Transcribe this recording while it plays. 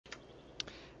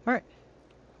Alright,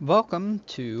 welcome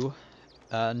to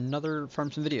another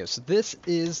Farm Sim video. So this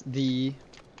is the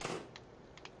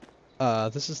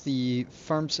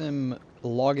Farm Sim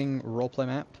logging roleplay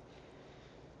map.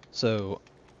 So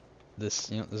this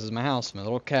is my house, my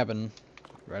little cabin,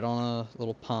 right on a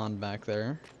little pond back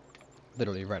there,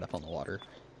 literally right up on the water.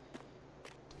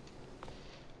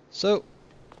 So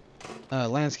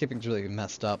landscaping's really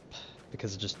messed up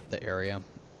because of just the area.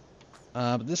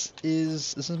 But this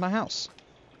is my house.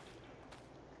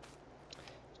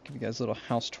 Give you guys a little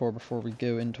house tour before we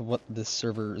go into what this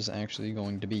server is actually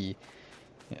going to be.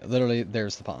 Yeah, literally,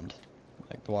 there's the pond.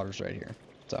 Like, the water's right here.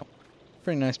 So,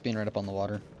 pretty nice being right up on the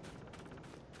water.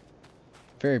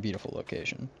 Very beautiful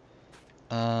location.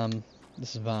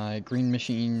 This is my Green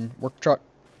Machine work truck.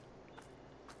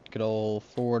 Good old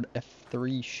Ford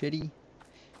F3 shitty.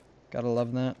 Gotta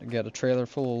love that. I got a trailer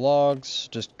full of logs.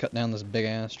 Just cut down this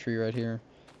big-ass tree right here.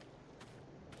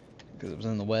 Because it was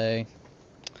in the way.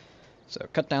 So,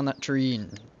 cut down that tree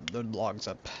and load logs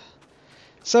up.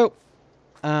 So,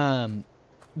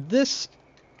 this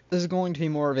is going to be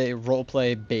more of a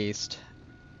roleplay based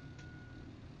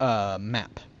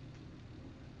map.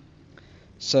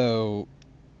 So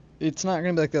it's not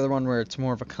going to be like the other one where it's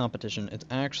more of a competition. It's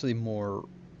actually more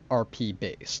RP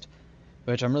based,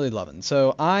 which I'm really loving.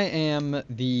 So I am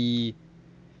the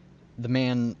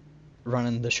man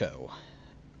running the show.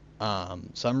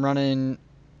 So I'm running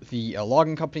the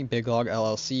logging company, Big Log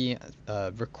LLC.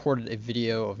 Recorded a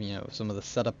video of some of the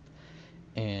setup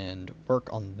and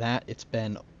work on that. It's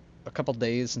been a couple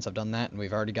days since I've done that, and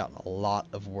we've already gotten a lot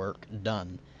of work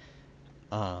done.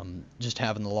 Just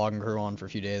having the logging crew on for a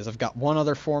few days. I've got one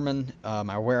other foreman,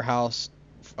 my warehouse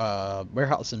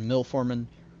and mill foreman,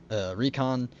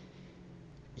 Recon.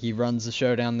 He runs the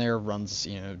show down there,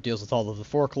 deals with all of the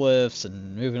forklifts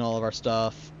and moving all of our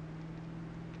stuff.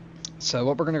 So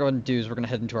what we're going to go ahead and do is we're going to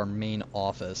head into our main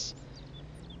office.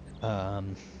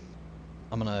 I'm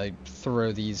going to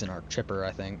throw these in our chipper, I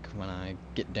think, when I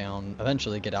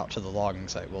eventually get out to the logging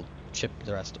site. We'll chip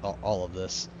the rest, all of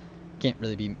this. Can't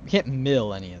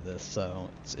mill any of this, so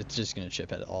it's just going to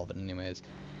chip at all of it anyways.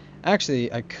 Actually,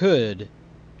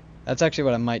 that's actually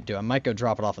what I might do. I might go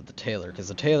drop it off at the tailor, because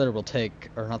the tailor will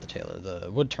the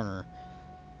wood turner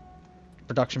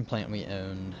production plant we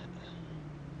own.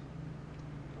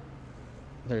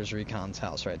 There's Recon's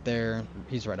house right there.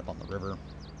 He's right up on the river.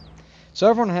 So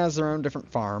everyone has their own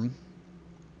different farm.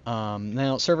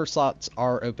 Now, server slots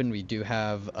are open. We do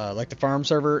have, like the farm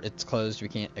server, it's closed. We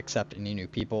can't accept any new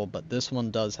people, but this one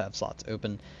does have slots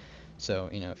open. So,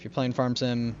 if you're playing Farm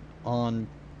Sim on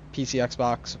PC,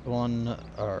 Xbox One,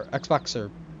 or Xbox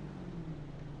or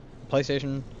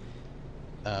PlayStation,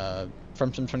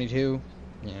 Farm Sim 22,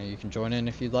 you can join in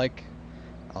if you'd like.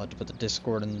 I'll have to put the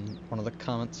Discord in one of the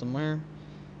comments somewhere.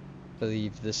 I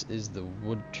believe this is the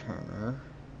wood turner.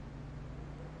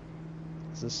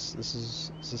 Is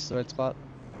this the right spot?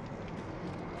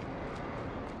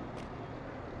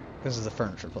 This is the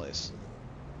furniture place.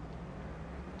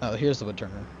 Oh, here's the wood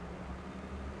turner.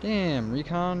 Damn,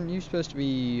 Recon, you're supposed to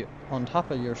be on top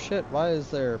of your shit. Why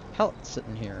is there pellets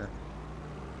sitting here?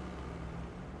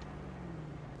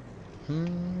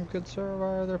 Good sir,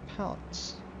 why are there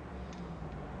pallets?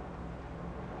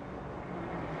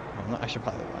 I should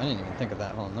probably, I didn't even think of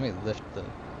that. Hold on, let me lift the...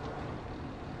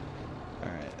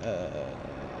 Alright,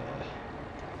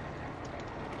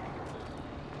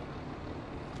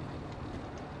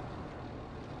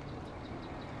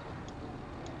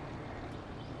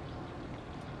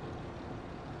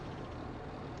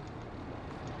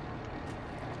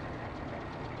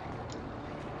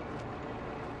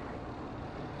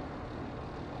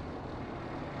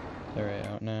 there we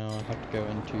go. Now I have to go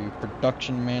into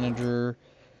production manager.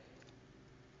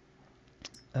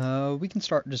 We can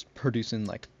start just producing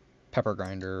like pepper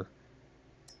grinder.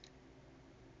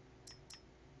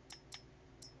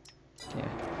 Yeah,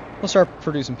 we'll start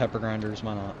producing pepper grinders.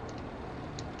 Why not?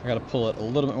 I gotta pull it a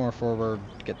little bit more forward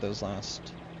to get those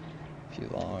last few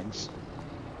logs.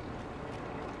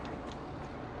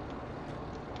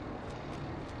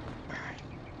 Alright,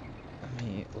 let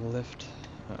me lift.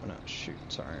 Oh no, shoot,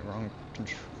 sorry, wrong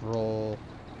control.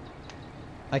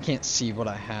 I can't see what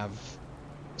I have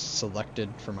selected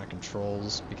for my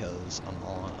controls because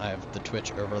I have the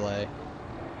Twitch overlay.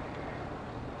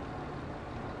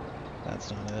 That's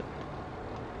not it.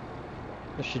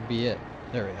 This should be it.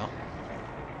 There we go.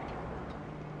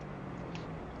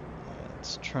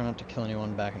 Let's try not to kill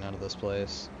anyone backing out of this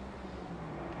place.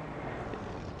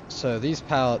 So these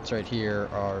pallets right here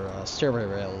are stairway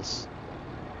rails,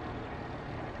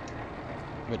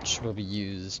 which will be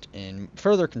used in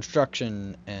further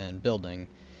construction and building.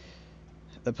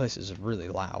 that place is really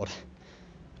loud.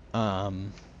 So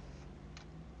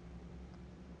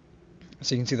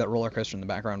you can see that roller coaster in the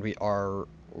background. We are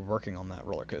working on that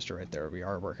roller coaster right there. We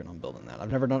are working on building that.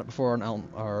 I've never done it before on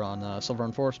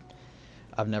Silverrun Forest.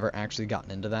 I've never actually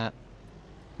gotten into that.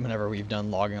 Whenever we've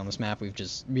done logging on this map, we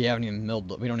haven't even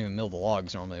milled. We don't even mill the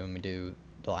logs normally when we do.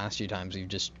 The last few times we've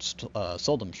just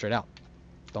sold them straight out.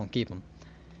 Don't keep them.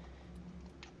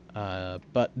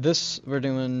 But this we're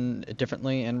doing it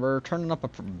differently, and we're turning up a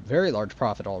very large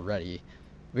profit already.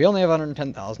 We only have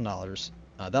 $110,000.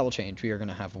 That will change. We are going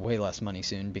to have way less money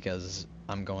soon because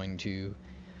I'm going to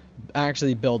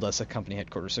actually build us a company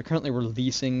headquarters. So currently we're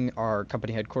leasing our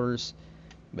company headquarters,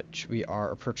 which we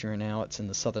are approaching right now. It's in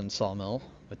the Southern Sawmill,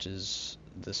 which is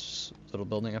this little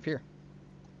building up here.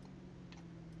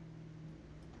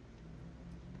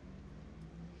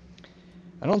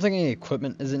 I don't think any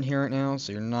equipment is in here right now,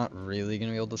 so you're not really going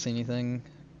to be able to see anything.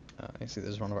 You see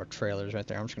there's one of our trailers right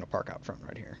there. I'm just going to park out front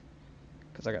right here.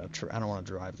 Because I don't want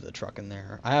to drive the truck in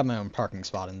there. I have my own parking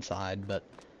spot inside, but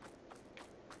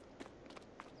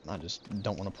I just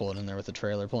don't want to pull it in there with the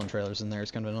trailer. Pulling trailers in there is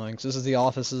kind of annoying. So this is the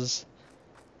offices.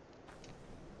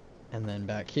 And then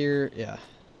back here, yeah.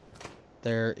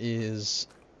 There is...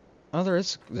 Oh, there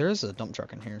is a dump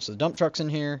truck in here. So the dump truck's in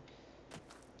here.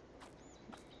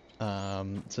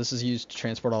 So this is used to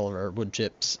transport all of our wood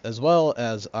chips, as well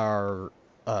as our,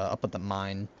 up at the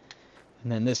mine.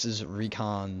 And then this is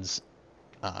Recon's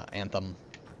Anthem.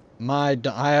 I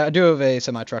do have a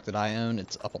semi-truck that I own.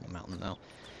 It's up on the mountain, though.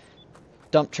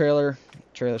 Dump trailer.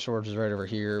 Trailer storage is right over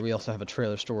here. We also have a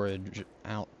trailer storage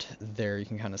out there. You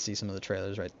can kind of see some of the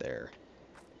trailers right there.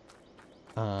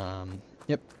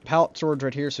 Yep, pallet storage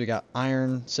right here. So we got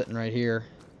iron sitting right here.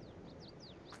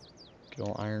 Good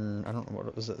old iron. I don't know what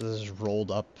it was. This is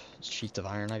rolled up sheets of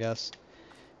iron, I guess.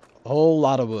 A whole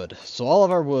lot of wood. So all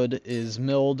of our wood is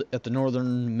milled at the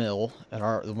northern mill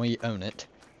when we own it,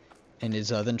 and is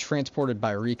then transported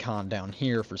by Recon down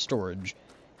here for storage.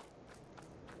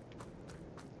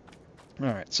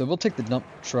 Alright, so we'll take the dump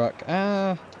truck.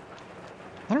 I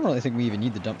don't really think we even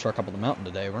need the dump truck up on the mountain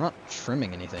today. We're not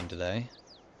trimming anything today.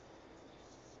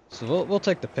 So we'll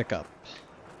take the pickup.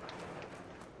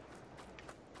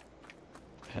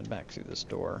 Head back through this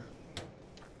door.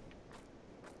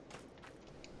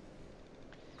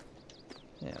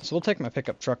 Yeah, so we'll take my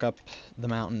pickup truck up the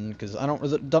mountain, because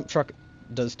the dump truck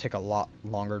does take a lot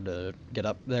longer to get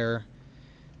up there.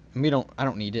 And I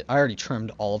don't need it. I already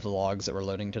trimmed all of the logs that we're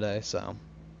loading today, so.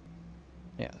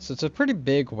 Yeah, so it's a pretty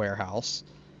big warehouse.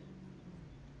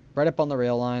 Right up on the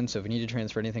rail line, so if we need to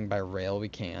transfer anything by rail, we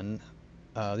can.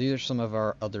 These are some of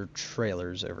our other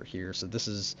trailers over here. So this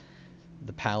is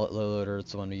the pallet loader.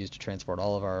 It's the one we use to transport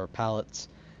all of our pallets.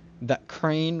 That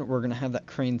crane, we're going to have that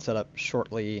crane set up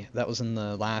shortly. That was in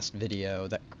the last video.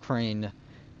 That crane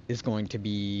is going to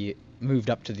be moved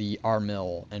up to our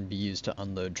mill and be used to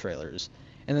unload trailers.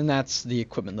 And then that's the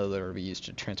equipment loader will be used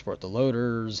to transport the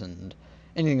loaders and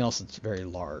anything else that's very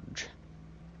large.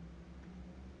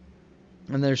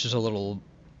 And there's just a little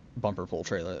bumper pull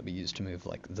trailer that we use to move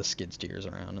like the skid steers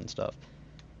around and stuff.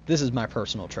 This is my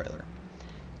personal trailer.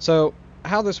 So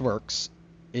how this works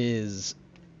is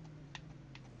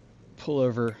pull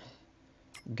over,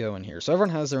 go in here. So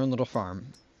everyone has their own little farm,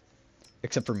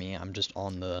 except for me. I'm just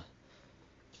on the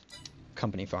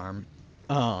company farm.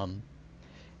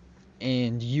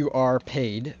 And you are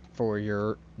paid for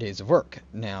your days of work.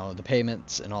 Now, the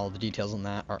payments and all the details on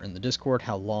that are in the Discord,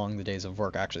 how long the days of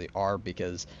work actually are,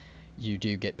 because you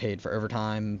do get paid for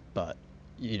overtime, but,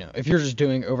 you know, if you're just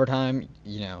doing overtime,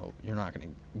 you know, you're not going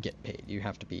to get paid. You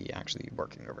have to be actually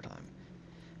working overtime.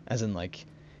 As in, like,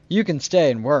 you can stay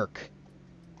and work,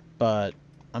 but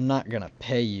I'm not going to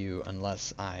pay you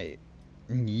unless I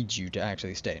need you to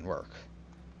actually stay and work.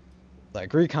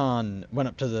 Like, Recon went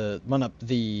up the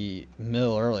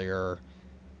mill earlier,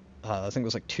 I think it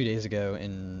was like 2 days ago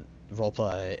in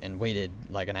roleplay, and waited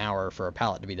like an hour for a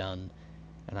pallet to be done.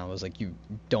 And I was like, you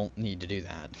don't need to do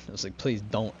that. I was like, please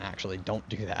don't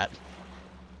do that.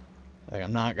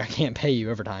 Like, I can't pay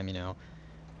you overtime, you know.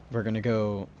 We're gonna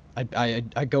go, I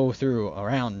go through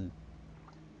around,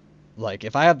 like,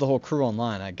 if I have the whole crew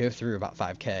online, I go through about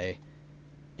 5K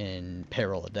in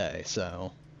payroll a day,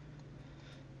 so.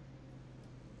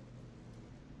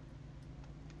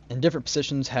 And different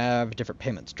positions have different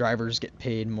payments. Drivers get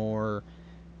paid more.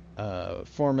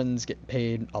 Foremans get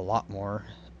paid a lot more.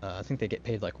 I think they get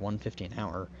paid like $150 an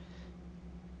hour.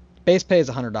 Base pay is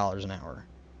 $100 an hour.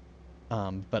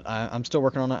 But I'm still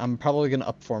working on it. I'm probably going to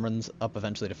up foremans up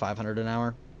eventually to $500 an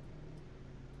hour.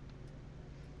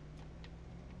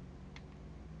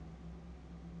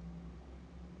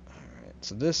 Alright,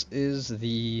 so this is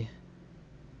the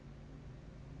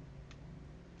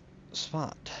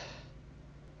spot.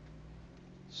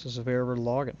 This is where we're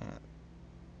logging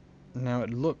at. Now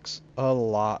it looks a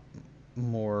lot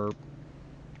more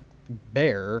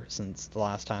bare since the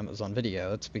last time it was on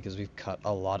video. It's because we've cut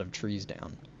a lot of trees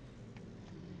down.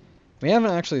 We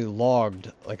haven't actually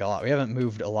logged like a lot. We haven't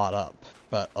moved a lot up,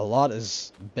 but a lot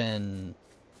has been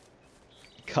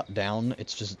cut down.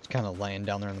 It's just kind of laying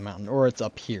down there in the mountain, or it's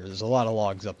up here. There's a lot of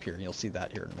logs up here, and you'll see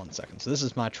that here in 1 second. So this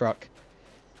is my truck.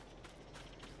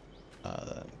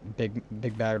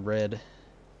 Big Bad Red.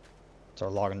 It's our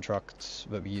logging truck. It's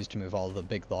what we use to move all the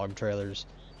big log trailers.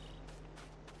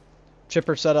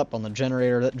 Chipper setup on the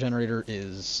generator. That generator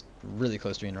is really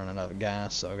close to being running out of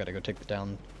gas, so I've got to go take it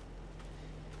down.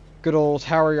 Good old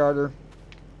tower yarder.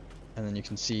 And then you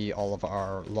can see all of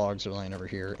our logs are laying over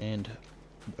here, and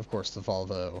of course the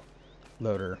Volvo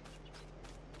loader.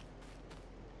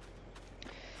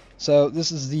 So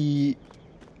this is the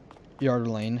yarder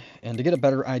lane, and to get a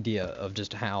better idea of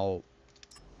just how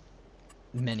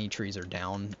many trees are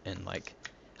down and like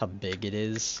how big it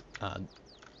is,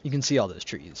 you can see all those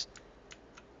trees.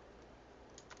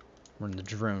 We're in the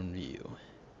drone view.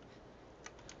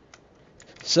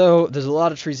 So there's a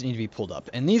lot of trees that need to be pulled up,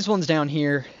 and these ones down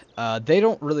here, they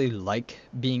don't really like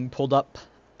being pulled up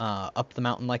the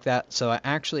mountain like that. So I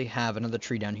actually have another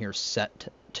tree down here set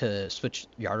to switch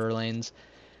yarder lanes.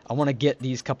 I want to get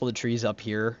these couple of trees up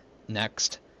here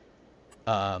next,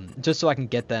 just so I can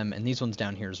get them, and these ones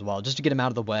down here as well, just to get them out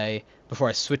of the way before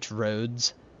I switch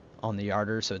roads on the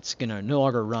yarder. So it's gonna no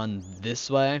longer run this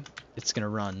way, it's gonna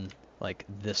run like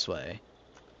this way,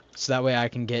 so that way I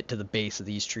can get to the base of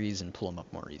these trees and pull them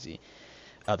up more easy.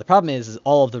 The problem is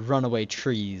all of the runaway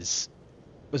trees,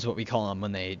 is what we call them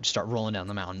when they start rolling down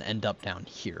the mountain, end up down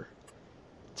here.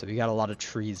 So we got a lot of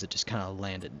trees that just kind of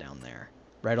landed down there,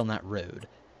 right on that road,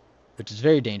 which is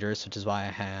very dangerous, which is why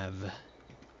I have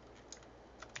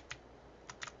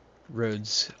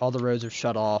roads, all the roads are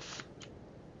shut off,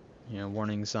 you know,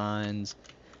 warning signs,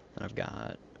 and I've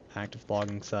got active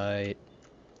logging site.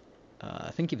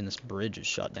 I think even this bridge is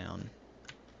shut down.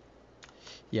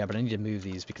 Yeah, but I need to move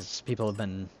these because people have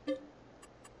been...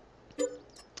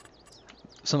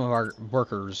 Some of our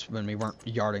workers, when we weren't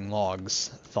yarding logs,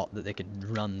 thought that they could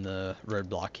run the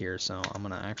roadblock here, so I'm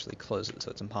going to actually close it so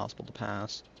it's impossible to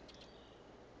pass.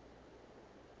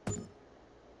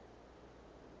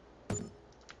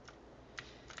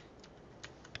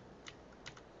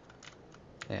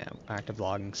 Yeah, active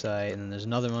logging site, and then there's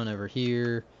another one over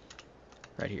here.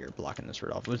 Right here, blocking this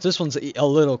road off. Which this one's a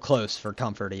little close for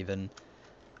comfort even.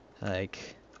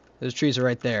 Like, those trees are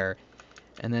right there.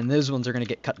 And then those ones are going to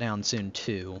get cut down soon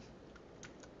too.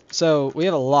 So, we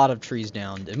have a lot of trees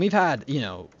down. And we've had, you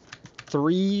know,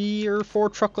 3 or 4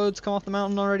 truckloads come off the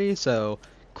mountain already. So,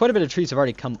 quite a bit of trees have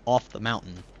already come off the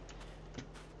mountain.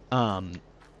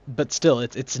 But still,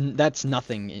 that's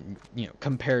nothing, you know,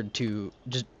 compared to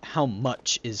just how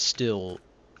much is still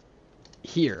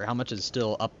here. How much is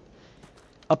still up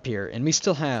here, and we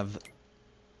still have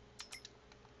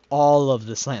all of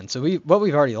this land. So what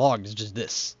we've already logged is just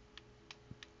this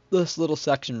little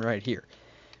section right here.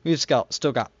 We've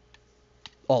still got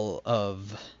all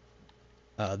of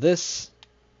this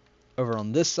over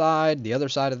on this side, the other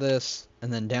side of this,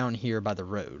 and then down here by the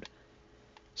road.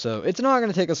 So it's not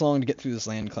going to take us long to get through this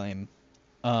land claim.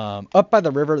 Up by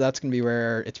the river, that's going to be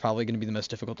where it's probably going to be the most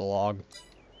difficult to log.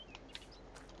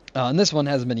 And this one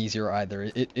hasn't been easier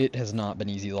either. It has not been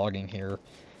easy logging here.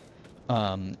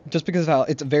 Just because of how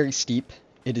it's very steep.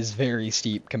 It is very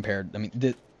steep compared. I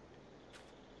mean,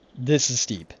 this is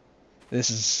steep. This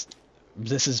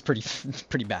is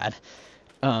pretty bad.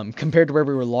 Compared to where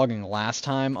we were logging last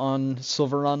time on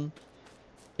Silver Run,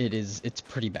 it's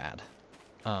pretty bad.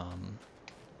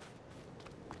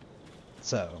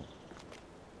 So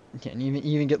you can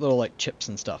even get little like chips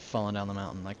and stuff falling down the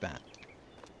mountain like that.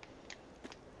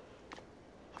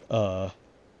 Oh,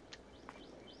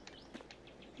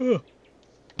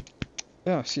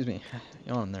 excuse me,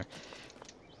 yawn there.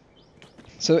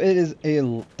 So it is a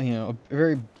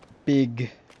very big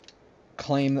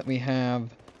claim that we have.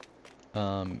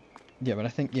 Yeah, but I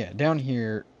think down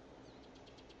here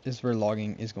is where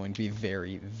logging is going to be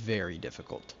very, very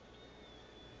difficult.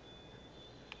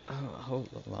 Oh, hold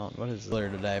on. What is later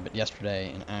today? But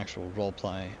yesterday in actual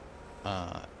roleplay,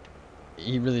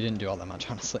 he really didn't do all that much,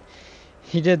 honestly.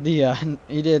 He did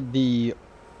the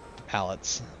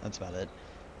pallets. That's about it.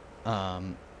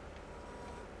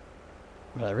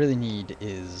 What I really need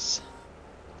is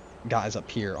guys up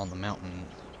here on the mountain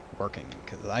working,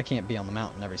 because I can't be on the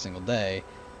mountain every single day.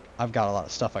 I've got a lot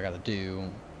of stuff I got to do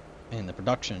in the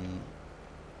production,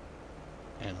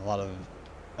 and a lot of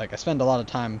like I spent a lot of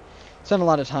time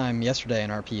yesterday in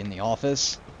RP in the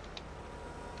office,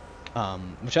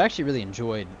 which I actually really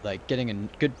enjoyed, like getting a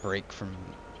good break from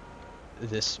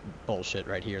this bullshit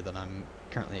right here that I'm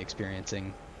currently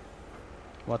experiencing.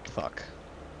 What the fuck?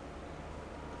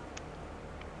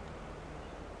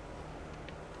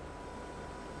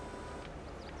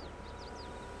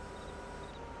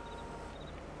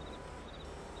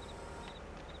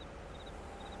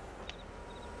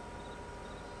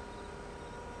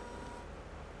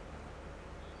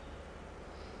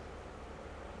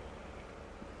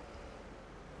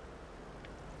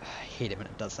 I hate it when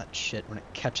it does that shit, when it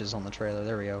catches on the trailer.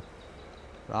 There we go.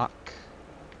 Rock.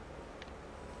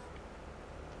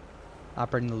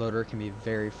 Operating the loader can be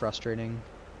very frustrating,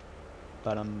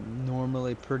 but I'm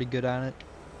normally pretty good at it.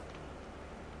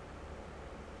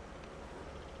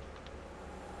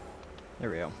 There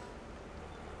we go.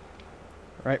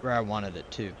 Right where I wanted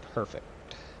it too. Perfect.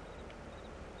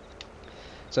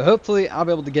 So hopefully I'll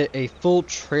be able to get a full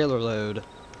trailer load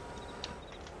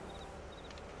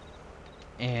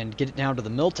and get it down to the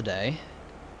mill today.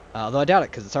 Although I doubt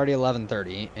it, because it's already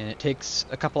 11:30 and it takes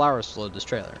a couple hours to load this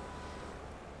trailer.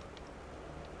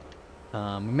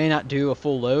 We may not do a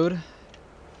full load.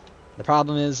 The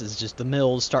problem is just the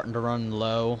mill's starting to run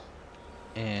low,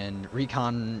 and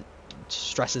Recon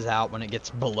stresses out when it gets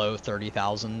below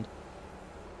 30,000.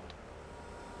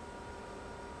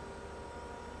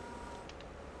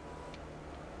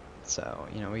 So,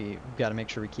 you know, we've got to make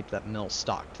sure we keep that mill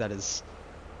stocked. That is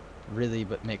really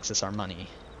what makes us our money.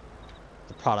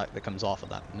 The product that comes off of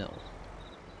that mill.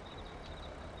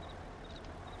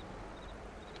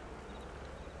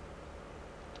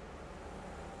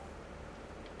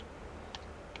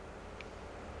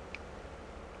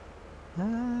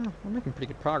 We're making pretty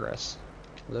good progress.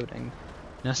 Loading.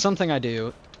 Now, something I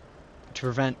do to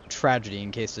prevent tragedy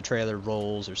in case the trailer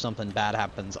rolls or something bad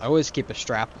happens, I always keep a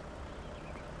strap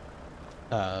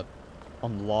on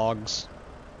the logs.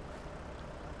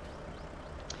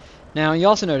 Now, you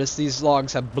also notice these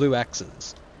logs have blue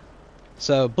X's.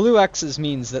 So, blue X's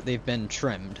means that they've been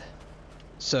trimmed.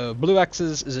 So, blue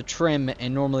X's is a trim,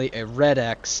 and normally a red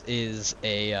X is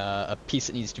a piece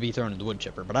that needs to be thrown in the wood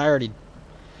chipper. But I already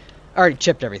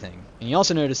chipped everything. And you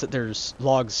also notice that there's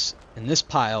logs in this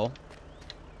pile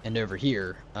and over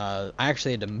here. I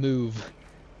actually had to move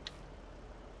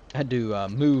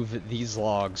these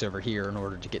logs over here in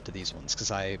order to get to these ones,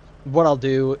 because what I'll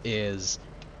do is,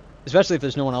 especially if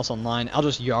there's no one else online, I'll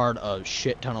just yard a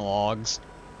shit ton of logs.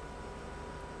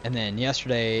 And then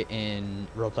yesterday in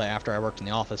roleplay, after I worked in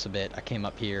the office a bit, I came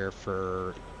up here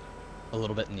for a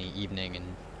little bit in the evening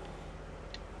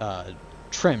and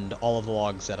trimmed all of the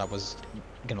logs that I was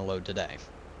gonna load today.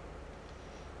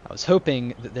 I was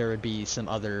hoping that there would be some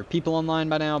other people online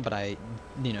by now, but they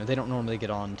don't normally get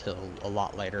on till a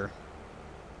lot later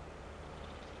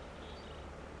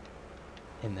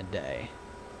in the day.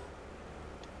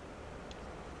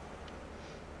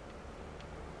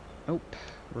 Oh,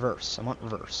 reverse. I want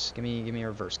reverse. Give me a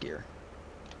reverse gear.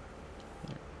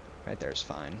 Right there's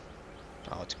fine.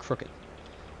 Oh, it's crooked.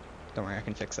 Don't worry, I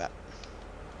can fix that.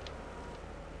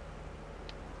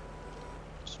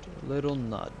 Just a little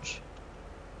nudge.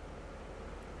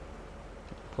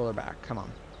 Pull her back. Come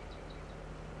on.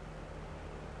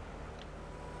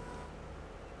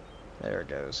 There it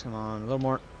goes. Come on. A little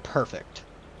more. Perfect.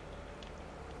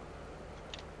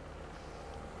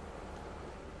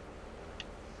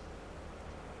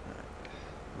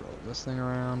 Roll this thing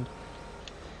around.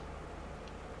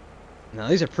 Now,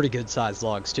 these are pretty good sized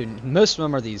logs, too. Most of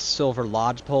them are these silver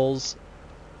lodge poles.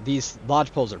 These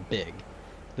lodge poles are big.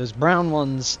 Those brown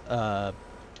ones,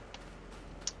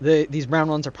 these brown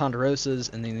ones are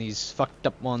ponderosas, and then these fucked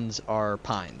up ones are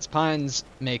pines.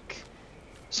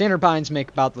 Standard pines make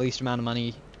about the least amount of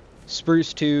money.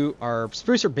 Spruce are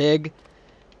big,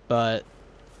 but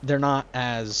they're not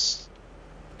as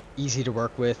easy to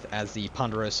work with as the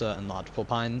ponderosa and lodgepole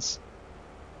pines,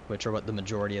 which are what the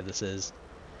majority of this is.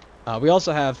 We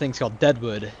also have things called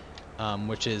deadwood,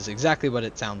 which is exactly what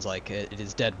it sounds like. It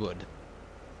is deadwood.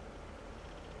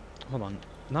 Hold on.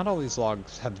 Not all these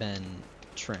logs have been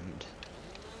trimmed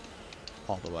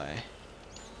all the way.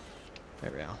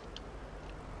 There we go.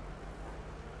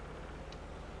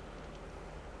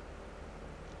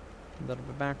 A little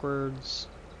bit backwards.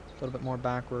 A little bit more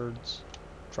backwards.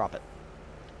 Drop it.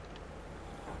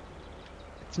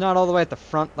 It's not all the way at the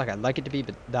front like I'd like it to be,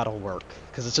 but that'll work.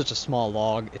 Because it's such a small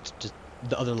log, it's just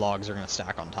the other logs are going to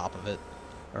stack on top of it.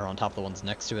 Or on top of the ones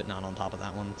next to it, not on top of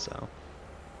that one, so.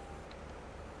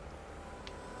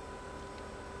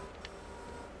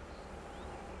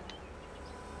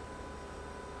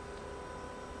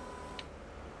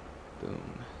 Boom.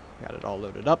 it all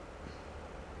loaded up.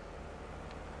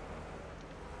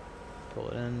 Pull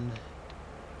it in.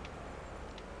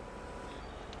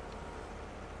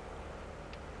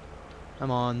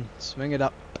 Come on, swing it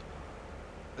up.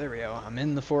 There we go. I'm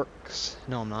in the forks.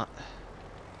 No, I'm not.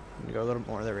 I'm gonna go a little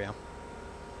more. There we go.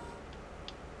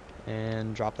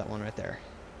 And drop that one right there.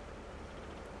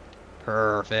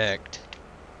 Perfect.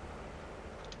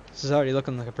 This is already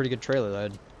looking like a pretty good trailer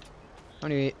load. How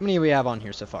many do we have on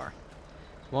here so far?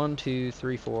 1, 2,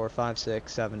 3, 4, 5,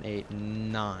 6, 7, 8,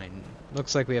 9.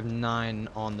 Looks like we have 9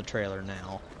 on the trailer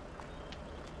now.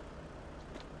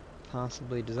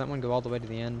 Possibly. Does that one go all the way to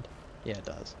the end? Yeah, it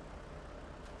does.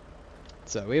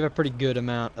 So we have a pretty good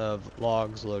amount of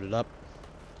logs loaded up.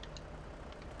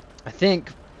 I think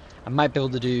I might be able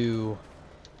to do...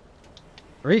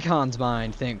 Recon's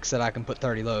mind thinks that I can put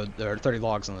 30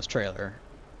 logs on this trailer.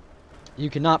 You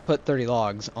cannot put 30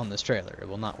 logs on this trailer. It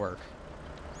will not work.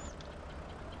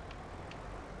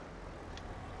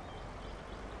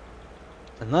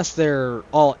 Unless they're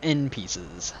all end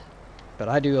pieces. But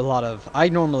I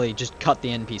normally just cut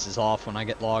the end pieces off when I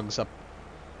get logs up.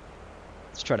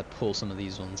 Let's try to pull some of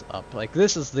these ones up. Like,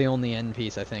 this is the only end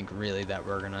piece I think really that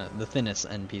the thinnest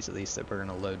end piece at least that we're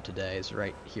gonna load today is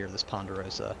right here, this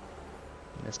Ponderosa.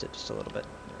 Missed it just a little bit.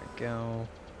 There we go.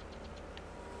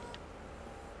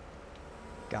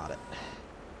 Got it.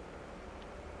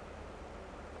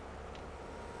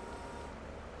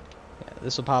 Yeah,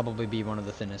 this will probably be one of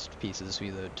the thinnest pieces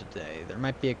we load today. There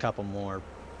might be a couple more,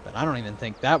 but I don't even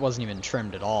think that wasn't even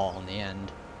trimmed at all on the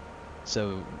end.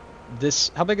 So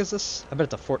this, how big is this? I bet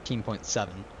it's a 14.7,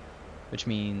 which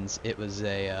means it was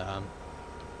a,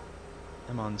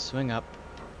 come on, swing up.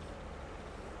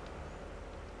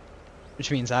 Which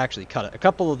means I actually cut it. A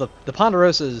couple of the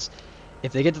Ponderosas,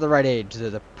 if they get to the right age, they're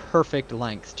the perfect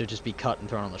length to just be cut and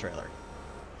thrown on the trailer.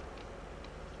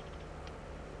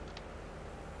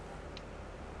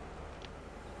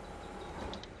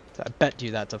 So I bet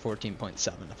you that's a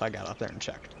 14.7 if I got up there and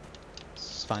checked.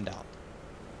 Let's find out.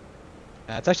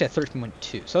 It's actually a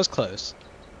 13.2, so it's close.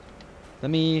 Let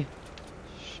me...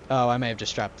 Oh, I may have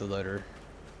just strapped the loader.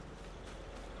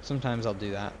 Sometimes I'll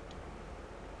do that.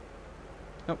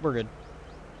 Nope, we're good.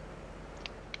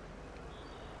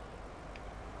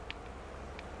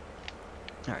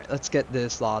 Alright, let's get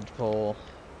this lodgepole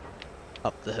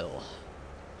up the hill.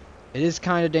 It is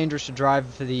kind of dangerous to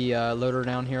drive the loader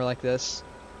down here like this.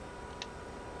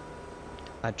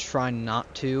 I try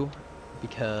not to,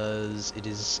 because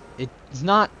it's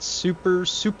not super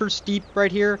steep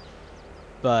right here,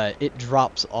 but it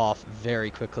drops off very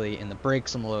quickly, and the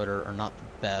brakes on the loader are not the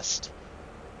best.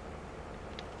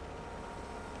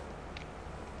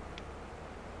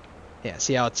 Yeah,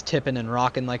 see how it's tipping and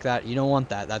rocking like that? You don't want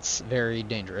that. That's very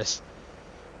dangerous.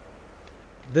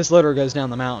 This loader goes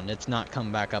down the mountain. It's not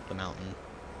coming back up the mountain.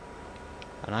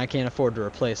 And I can't afford to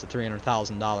replace a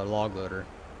 $300,000 log loader.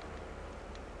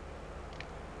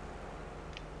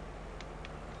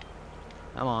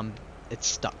 Come on. It's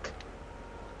stuck.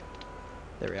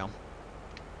 There we go.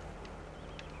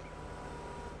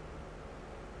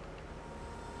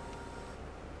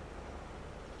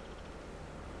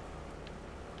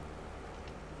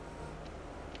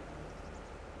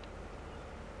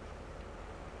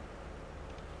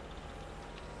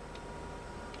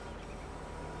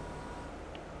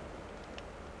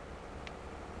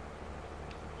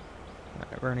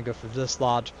 We're going to go for this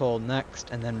lodgepole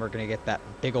next, and then we're going to get that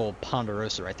big old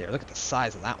Ponderosa right there. Look at the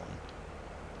size of that one.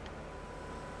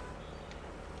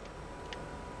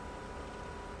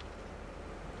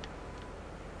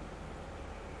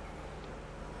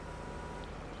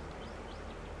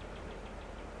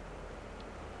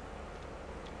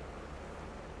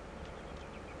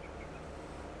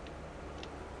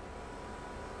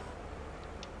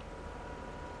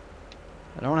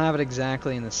 I don't have it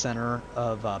exactly in the center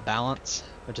of balance,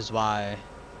 which is why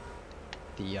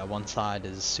the one side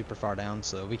is super far down,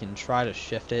 so we can try to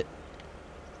shift it.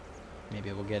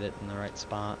 Maybe we'll get it in the right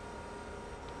spot.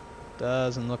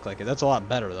 Doesn't look like it. That's a lot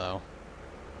better though.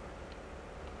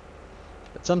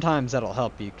 But sometimes that'll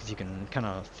help you because you can kind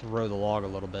of throw the log a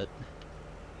little bit.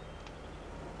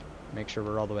 Make sure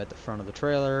we're all the way at the front of the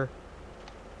trailer.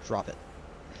 Drop it.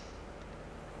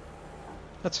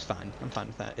 That's fine. I'm fine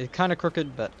with that. It's kind of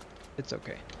crooked, but it's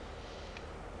okay.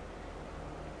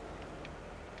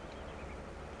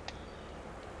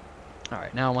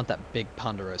 Alright, now I want that big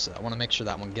Ponderosa. I want to make sure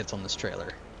that one gets on this trailer.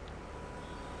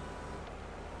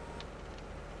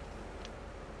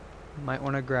 Might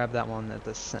want to grab that one at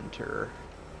the center.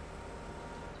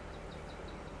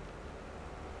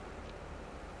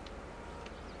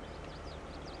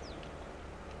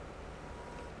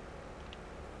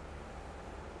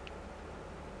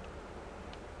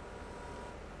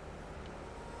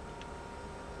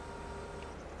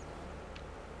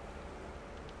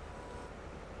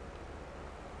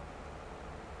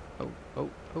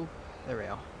 Oh, there we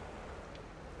go.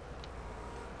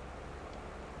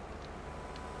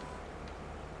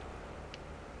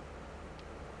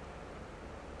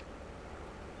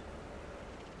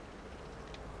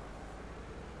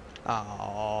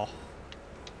 Oh.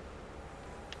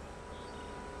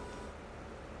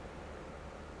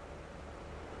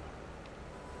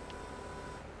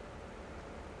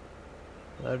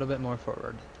 A little bit more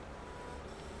forward.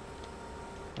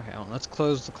 Okay, well, let's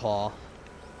close the claw.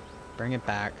 Bring it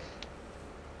back.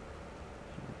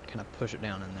 Kind of push it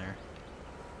down in there.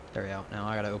 There we go. Now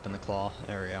I gotta open the claw.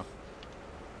 There we go.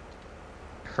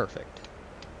 Perfect.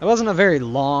 It wasn't a very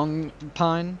long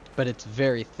pine, but it's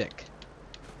very thick.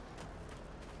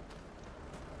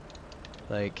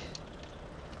 Like,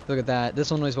 look at that.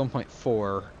 This one weighs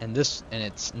 1.4, and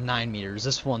it's 9 meters.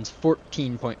 This one's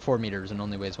 14.4 meters and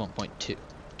only weighs 1.2.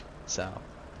 So,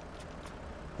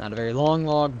 not a very long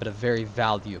log, but a very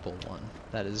valuable one.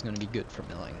 That is going to be good for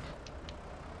milling.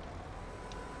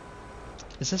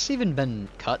 Has this even been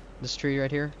cut, this tree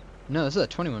right here? No, this is a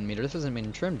 21 meter. This hasn't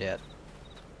been trimmed yet.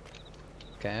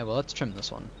 Okay, well, let's trim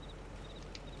this one.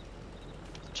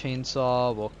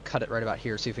 Chainsaw, we'll cut it right about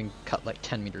here, see if we can cut like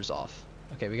 10 meters off.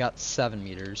 Okay, we got 7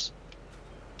 meters.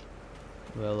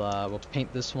 We'll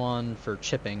paint this one for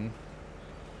chipping.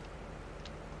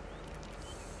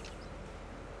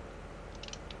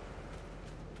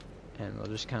 And we'll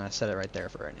just kind of set it right there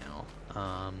for right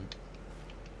now.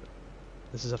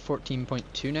 This is a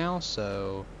 14.2 now,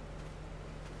 so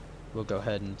we'll go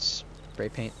ahead and spray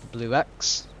paint the blue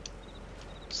X.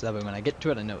 So that way when I get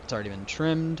to it, I know it's already been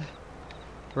trimmed.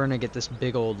 We're gonna get this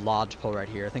big old lodgepole right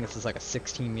here. I think this is like a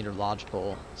 16 meter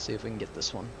lodgepole. See if we can get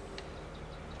this one.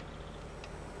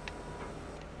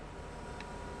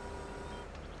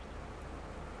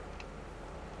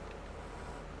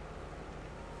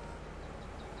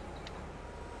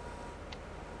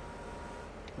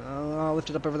 I'll lift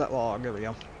it up over that log. There we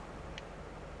go.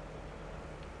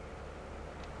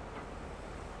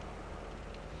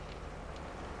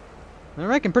 We're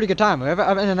making pretty good time. In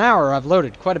an hour, I've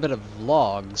loaded quite a bit of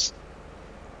logs.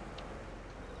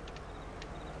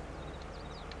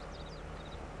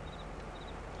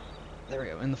 There we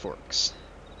go, in the forks.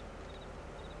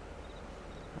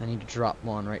 I need to drop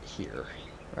one right here,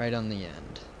 right on the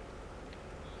end.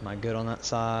 Am I good on that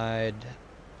side?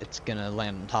 It's gonna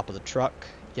land on top of the truck.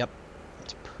 Yep,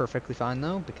 that's perfectly fine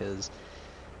though, because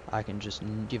I can just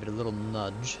give it a little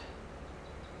nudge.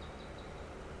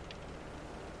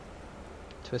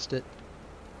 Twist it,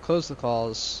 close the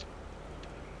claws,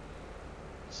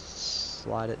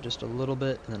 slide it just a little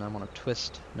bit, and then I want to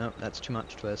twist. Nope, that's too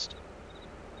much twist.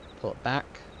 Pull it back.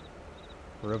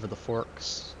 We're over the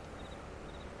forks.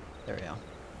 There we go.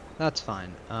 That's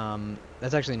fine.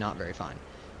 That's actually not very fine.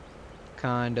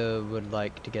 Kind of would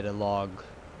like to get a log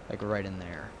like right in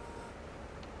there.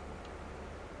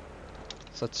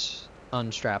 So let's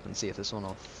unstrap and see if this one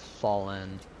will fall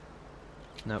in.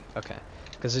 Nope, okay.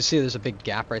 Because you see there's a big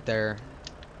gap right there.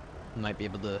 Might be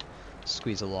able to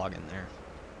squeeze a log in there.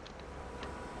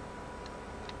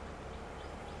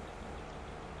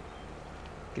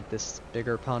 Get this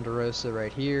bigger ponderosa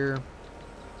right here.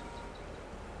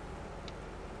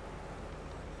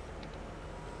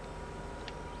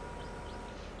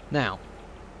 Now,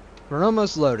 we're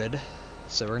almost loaded,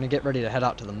 so we're going to get ready to head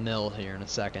out to the mill here in a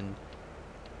second.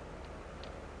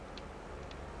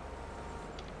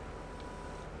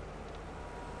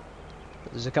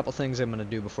 There's a couple things I'm going to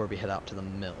do before we head out to the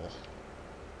mill.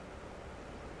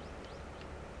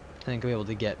 I think I'll be able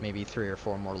to get maybe 3 or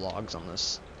 4 more logs on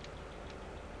this.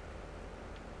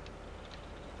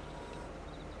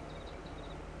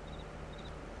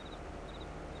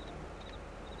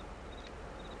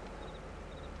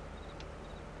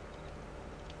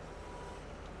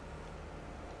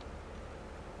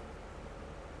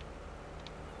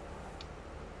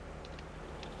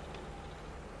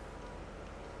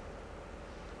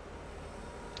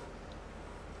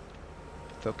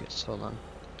 Focus, hold on.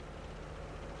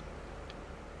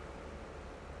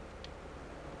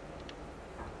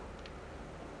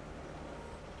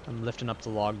 I'm lifting up the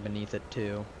log beneath it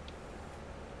too.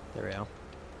 There we go.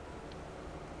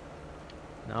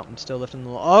 Nope, I'm still lifting the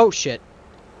log. Oh shit!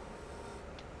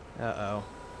 Uh-oh.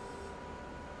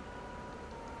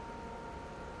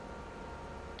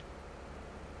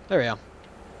 There we go.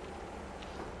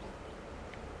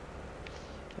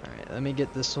 Alright, let me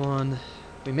get this one.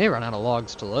 We may run out of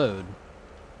logs to load.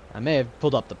 I may have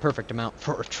pulled up the perfect amount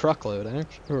for a truckload,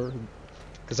 actually.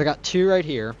 Because I got 2 right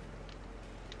here.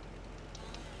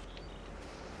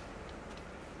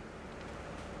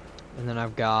 And then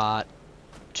I've got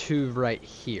 2 right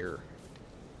here.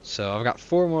 So I've got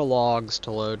 4 more logs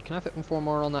to load. Can I fit 4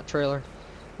 more on that trailer?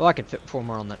 Well, I can fit 4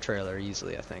 more on that trailer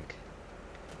easily, I think.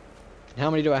 And how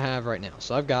many do I have right now?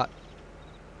 So I've got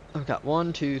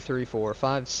 1, 2, 3, 4,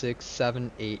 5, 6,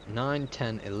 7, 8, 9,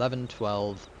 10, 11,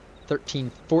 12,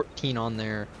 13, 14 on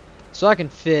there. So I'm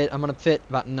gonna fit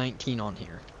about 19 on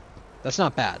here. That's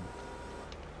not bad.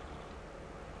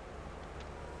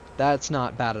 That's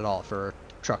not bad at all for a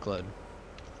truckload.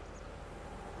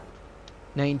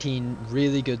 19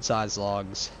 really good sized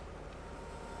logs.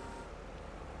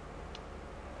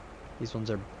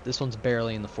 This one's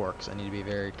barely in the forks. I need to be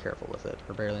very careful with it,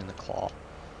 or barely in the claw.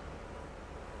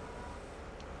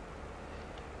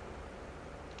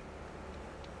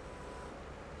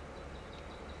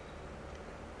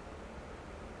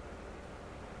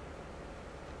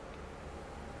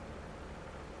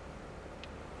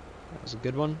 That was a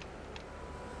good one.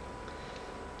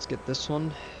 Let's get this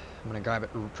one. I'm gonna grab it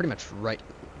pretty much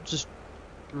just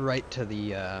right to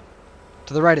the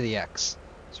right of the X.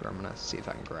 So I'm gonna see if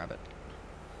I can grab it.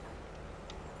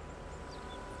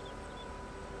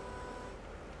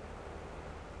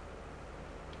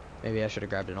 Maybe I should have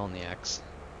grabbed it on the X.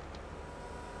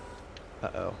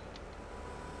 Uh-oh.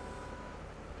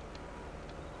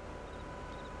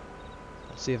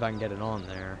 I'll see if I can get it on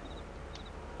there.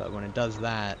 But when it does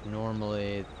that,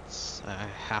 normally I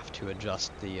have to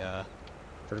adjust the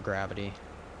for gravity.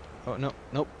 Oh, no,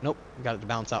 nope, nope. Got it to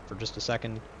bounce out for just a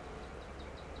second.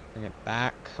 Bring it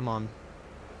back. Come on.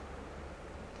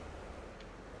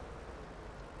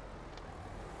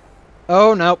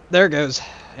 Oh, nope. There it goes.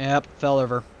 Yep, fell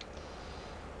over.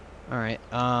 Alright,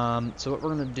 so what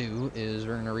we're going to do is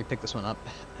we're going to repick this one up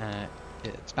at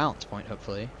its balance point,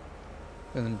 hopefully.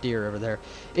 And then deer over there.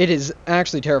 It is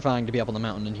actually terrifying to be up on the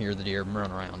mountain and hear the deer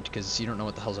run around, because you don't know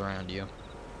what the hell's around you.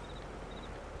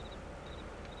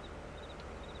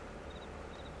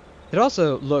 It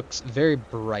also looks very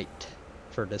bright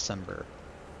for December.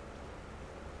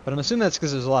 But I'm assuming that's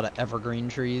because there's a lot of evergreen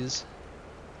trees.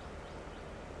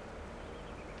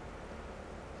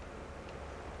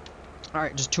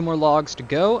 Alright, just 2 more logs to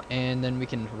go, and then we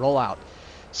can roll out.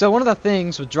 So one of the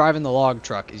things with driving the log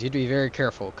truck is you have to be very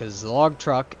careful, because the log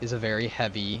truck is a very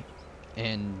heavy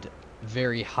and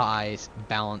very high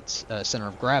balance center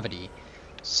of gravity.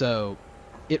 So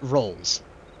it rolls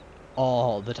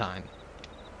all the time.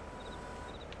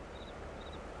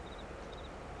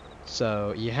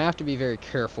 So you have to be very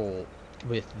careful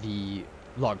with the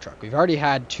log truck. We've already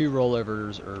had 2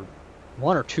 rollovers, or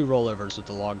 1 or 2 rollovers with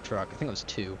the log truck. I think it was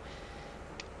 2.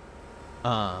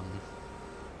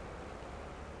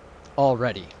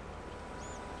 Already.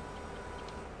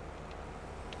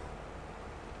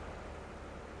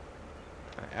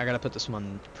 Alright, I gotta put this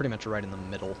one pretty much right in the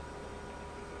middle.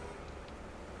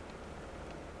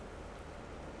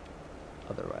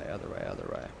 Other way, other way, other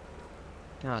way.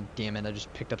 God damn it, I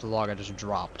just picked up the log I just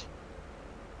dropped.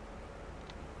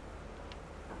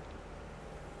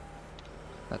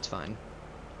 That's fine.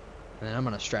 And then I'm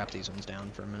gonna strap these ones down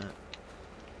for a minute.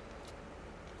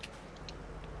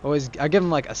 I give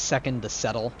them like a second to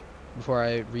settle before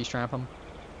I restrap them.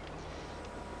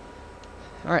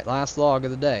 Alright, last log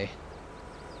of the day.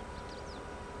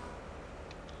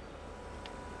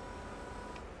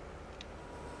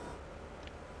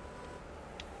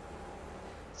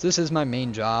 So this is my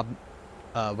main job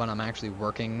when I'm actually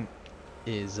working,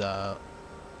 is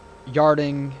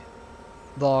yarding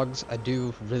logs. I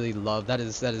do really love that.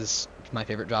 Is my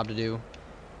favorite job to do,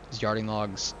 is yarding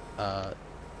logs.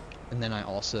 And then I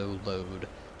also load,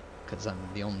 because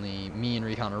me and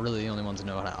Recon are really the only ones that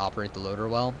know how to operate the loader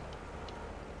well.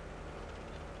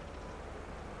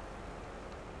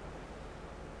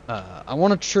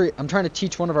 I'm trying to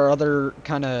teach one of our other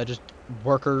kind of just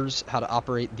workers how to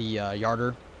operate the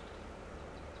yarder.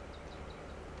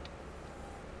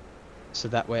 So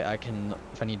that way I can,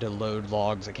 if I need to load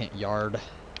logs, I can't yard.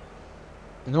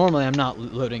 Normally I'm not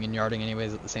loading and yarding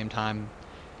anyways at the same time.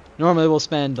 Normally we'll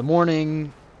spend the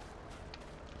morning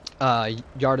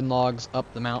yarding logs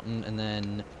up the mountain, and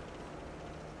then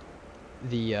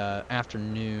the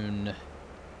afternoon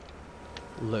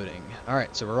loading.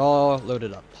 Alright, so we're all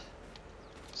loaded up.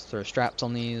 Let's throw straps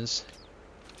on these.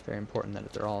 Very important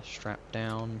that they're all strapped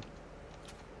down.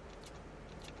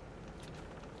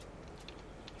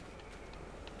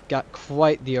 Got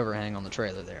quite the overhang on the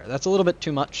trailer there. That's a little bit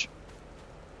too much,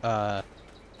 like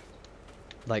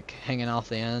hanging off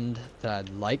the end that I'd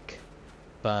like,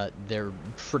 but they're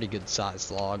pretty good sized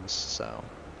logs. So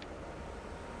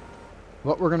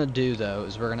what we're gonna do though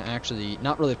is we're gonna actually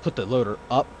not really put the loader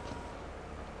up,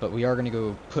 but we are gonna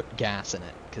go put gas in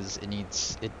it, because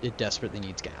it desperately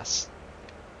needs gas.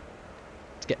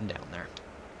 It's getting down there.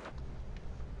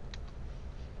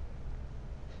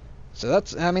 So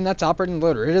that's, I mean, that's operating the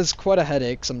loader. It is quite a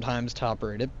headache sometimes to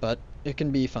operate it, but it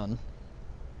can be fun.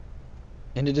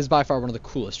 And it is by far one of the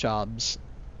coolest jobs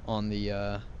on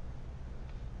the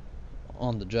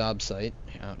job site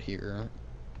out here.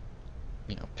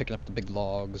 You know, picking up the big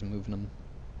logs, moving them,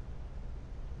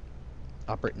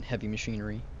 operating heavy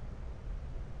machinery.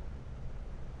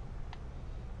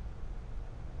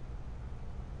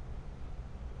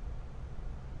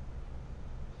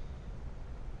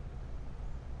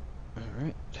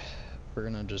 Alright, we're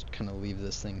gonna just kind of leave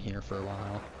this thing here for a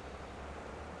while.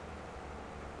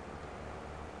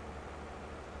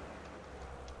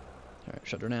 Alright,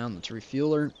 shut her down, let's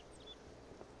refuel her.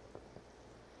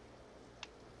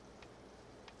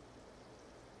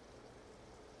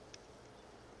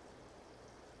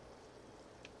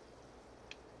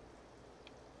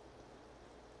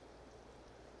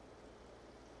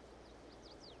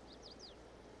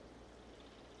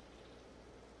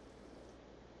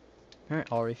 Alright,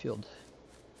 all refueled.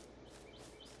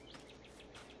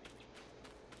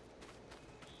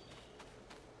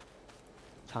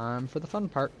 Time for the fun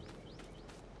part.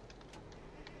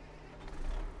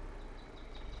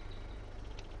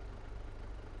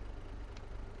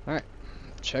 Alright,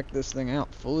 check this thing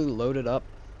out. Fully loaded up.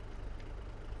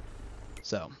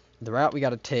 So, the route we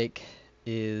gotta take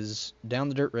is down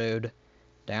the dirt road,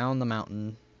 down the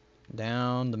mountain,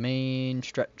 down the main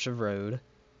stretch of road,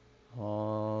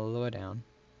 all the way down,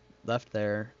 left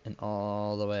there, and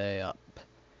all the way up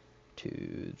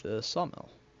to the sawmill,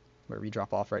 where we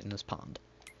drop off right in this pond,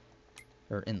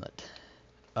 or inlet.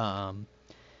 You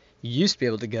used to be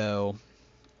able to go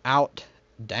out,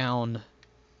 down,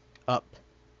 up,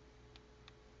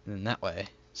 and then that way,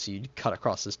 so you'd cut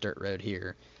across this dirt road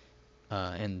here,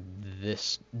 and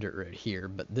this dirt road here,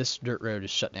 but this dirt road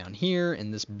is shut down here,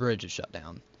 and this bridge is shut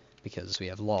down, because we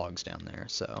have logs down there,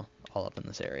 so all up in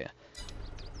this area.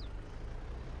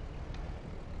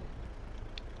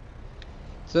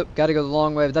 So, gotta go the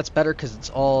long way, but that's better because it's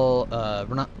all,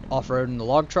 we're not off-roading the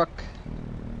log truck,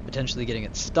 potentially getting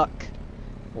it stuck,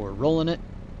 or rolling it,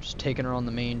 just taking her on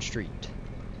the main street.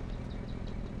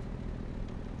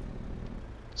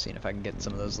 Seeing if I can get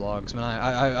some of those logs. I mean,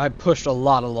 I pushed a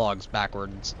lot of logs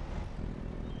backwards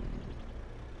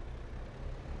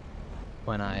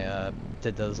when I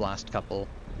did those last couple,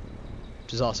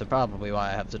 which is also probably why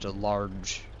I have such a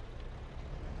large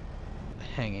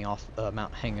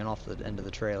amount hanging off the end of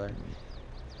the trailer.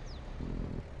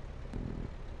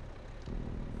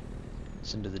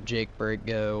 Listen to the Jake brake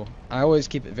go. I always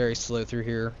keep it very slow through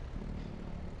here.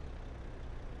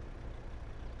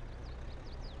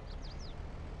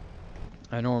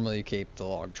 I normally keep the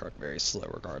log truck very slow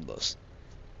regardless,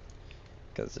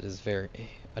 because it is very,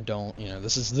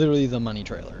 this is literally the money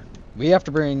trailer. We have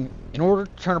to bring, in order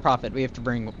to turn a profit, we have to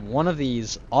bring one of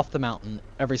these off the mountain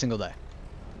every single day.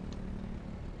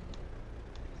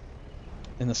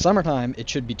 In the summertime, it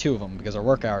should be 2 of them because our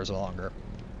work hours are longer.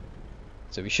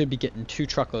 So we should be getting 2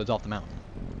 truckloads off the mountain.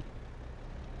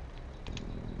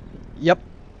 Yep.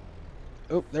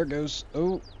 Oh, there it goes.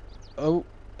 Oh,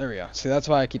 there we go. See, that's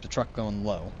why I keep the truck going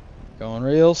low. Going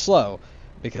real slow.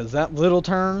 Because that little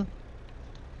turn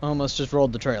almost just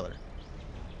rolled the trailer.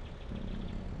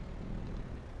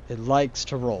 It likes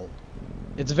to roll.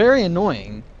 It's very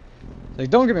annoying. Like,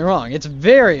 don't get me wrong, it's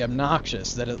very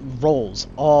obnoxious that it rolls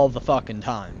all the fucking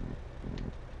time.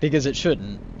 Because it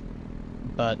shouldn't.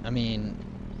 But, I mean,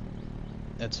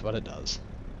 it's what it does.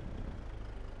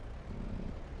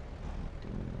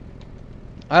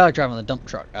 I like driving the dump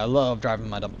truck. I love driving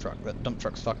my dump truck. That dump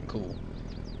truck's fucking cool.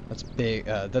 That's big,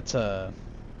 that's a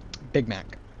Big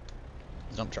Mac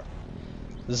dump truck.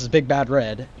 This is Big Bad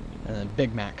Red, and then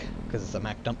Big Mac, because it's a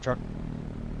Mac dump truck.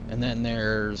 And then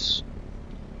there's,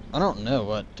 I don't know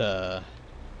what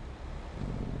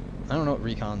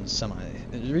Recon Semi,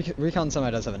 Recon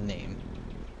Semi does have a name.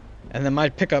 And then my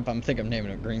pickup, I'm thinking of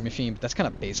naming it Green Machine, but that's kind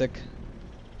of basic.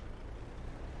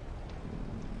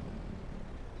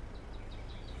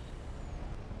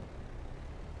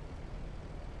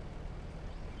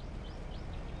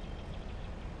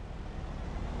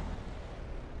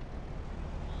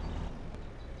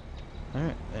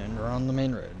 Alright, and we're on the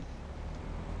main road.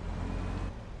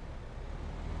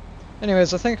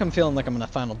 Anyways, I think I'm feeling like I'm in a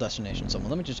final destination somewhere.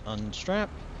 Let me just unstrap.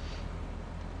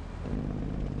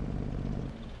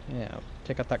 Yeah,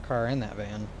 take out that car and that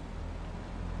van.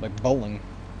 Like bowling.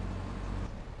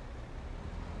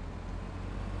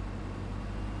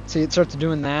 See, it starts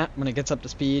doing that when it gets up to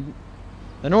speed.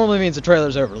 That normally means the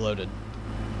trailer's overloaded.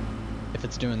 If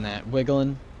it's doing that,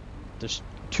 wiggling, there's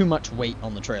too much weight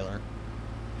on the trailer.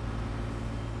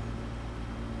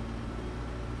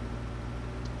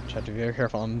 Just have to be very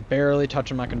careful. I'm barely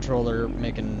touching my controller,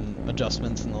 making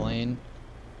adjustments in the lane.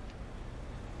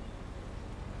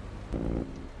 I'm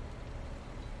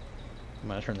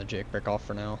gonna turn the Jake brake off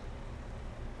for now.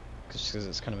 Just because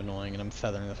it's kind of annoying and I'm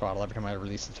feathering the throttle every time I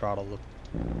release the throttle.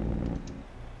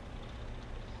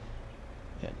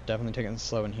 Yeah, definitely taking it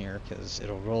slow in here because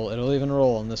it'll even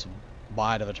roll in this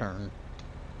wide of a turn.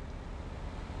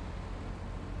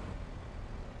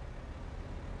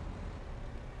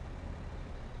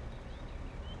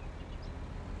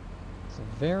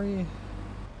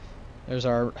 There's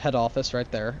our head office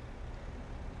right there.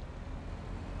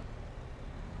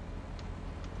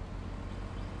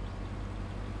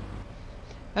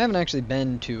 I haven't actually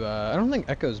been to, I don't think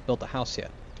Echo's built a house yet,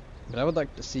 but I would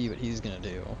like to see what he's gonna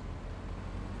do.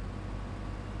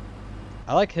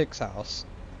 I like Hicks' house.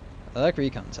 I like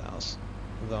Recon's house.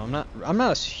 Though I'm not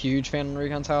a huge fan of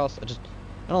Recon's house. I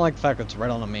don't like the fact that it's right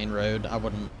on a main road. I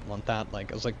wouldn't want that.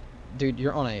 Like, I was like, dude,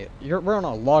 we're on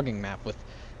a logging map with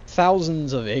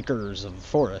thousands of acres of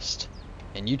forest,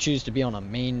 and you choose to be on a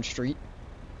main street.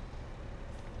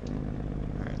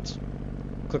 Alright, let's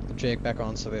click the Jake back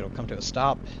on so it'll come to a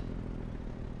stop.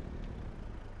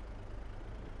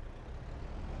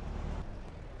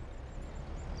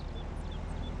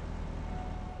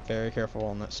 Very careful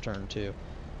on this turn too.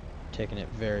 Taking it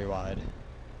very wide.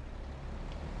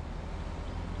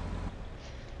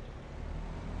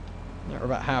 Yeah, we're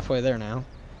about halfway there now.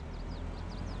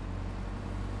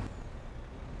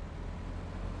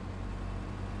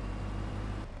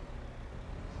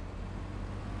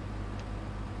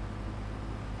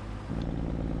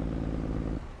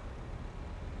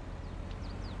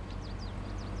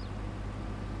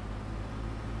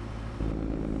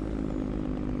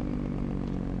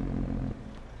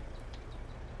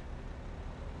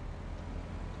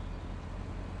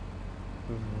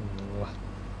 Ooh,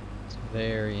 it's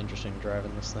very interesting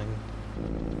driving this thing.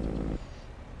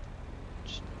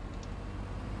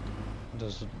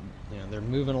 They're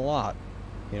moving a lot.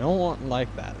 You don't want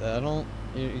like that.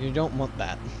 You don't want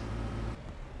that.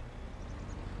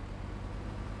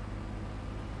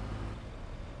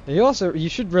 You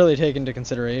should really take into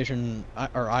consideration,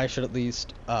 or I should at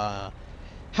least, how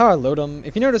I load them.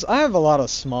 If you notice, I have a lot of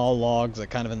small logs that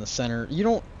kind of in the center. You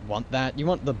don't want that. You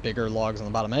want the bigger logs on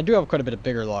the bottom. And I do have quite a bit of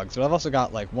bigger logs, but I've also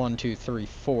got like 5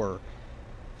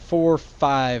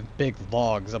 big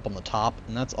logs up on the top,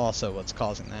 and that's also what's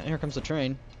causing that. Here comes the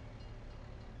train.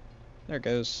 There it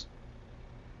goes.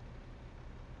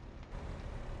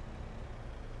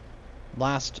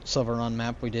 Last Silver Run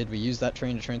map we used that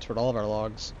train to transport all of our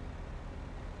logs.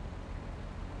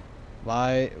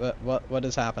 Why? What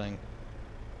is happening?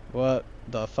 What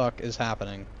the fuck is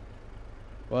happening?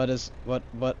 What? Oh,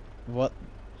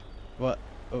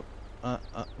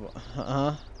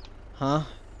 huh?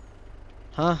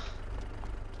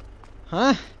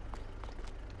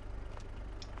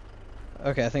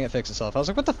 Okay, I think it fixed itself. I was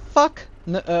like, what the fuck?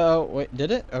 No, wait,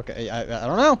 did it? Okay, I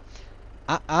don't know.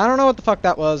 I don't know what the fuck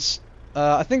that was.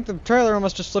 I think the trailer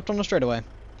almost just slipped on the straightaway.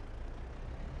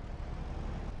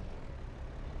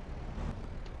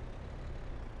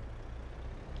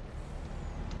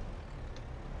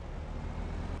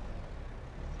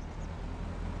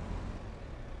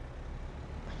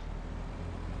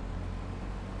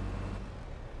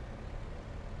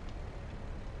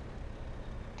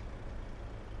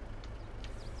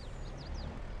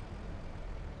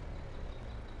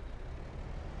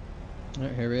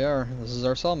 Alright, here we are. This is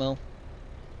our sawmill.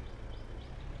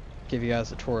 Give you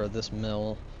guys a tour of this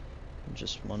mill in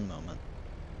just one moment.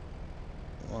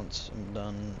 Once I'm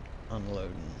done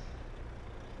unloading.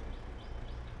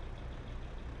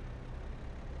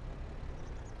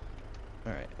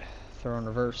 Alright, throw in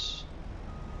reverse.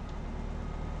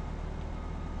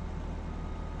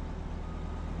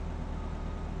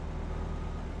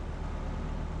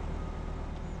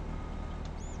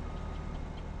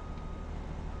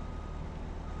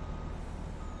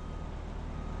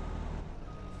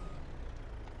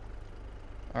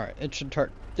 Alright, it should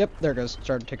start. Yep, there it goes.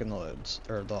 Started taking the loads,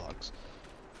 or the logs.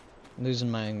 I'm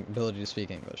losing my ability to speak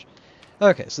English.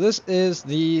 Okay, so this is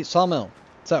the sawmill.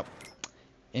 So,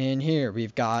 in here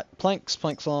we've got planks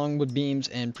along, wood beams,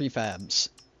 and prefabs.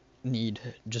 Need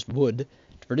just wood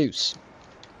to produce.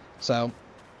 So,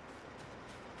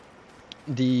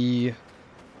 the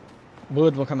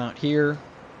wood will come out here,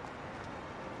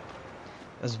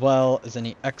 as well as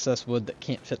any excess wood that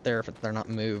can't fit there if they're not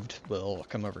moved will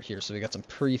come over here. So we got some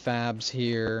prefabs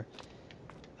here.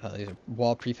 These are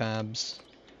wall prefabs.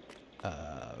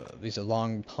 These are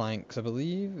long planks, I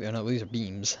believe. Oh, no, these are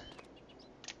beams.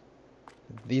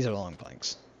 These are long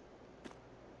planks.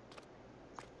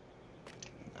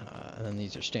 And then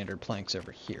these are standard planks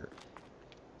over here.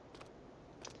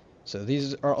 So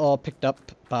these are all picked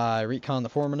up by Recon, the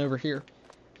foreman over here.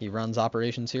 He runs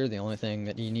operations here. The only thing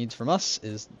that he needs from us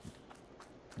is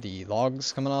the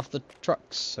logs coming off the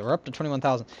trucks. So we're up to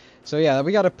 21,000. So yeah,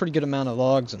 we got a pretty good amount of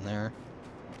logs in there.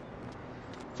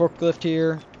 Forklift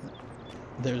here.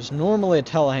 There's normally a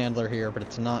telehandler here, but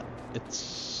it's not.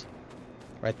 It's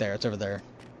right there. It's over there.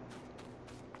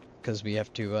 Because we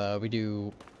have to, we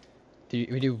do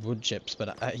wood chips,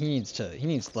 but he needs to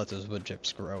let those wood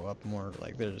chips grow up more.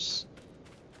 Like there's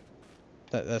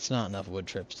that's not enough wood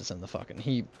chips to send the fucking.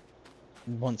 He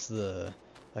wants the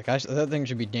that thing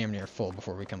should be damn near full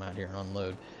before we come out here and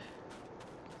unload.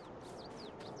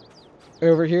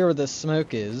 Over here where the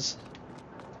smoke is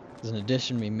an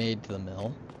addition we made to the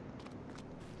mill.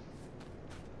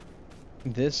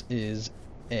 This is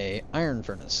a iron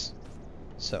furnace.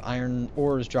 So iron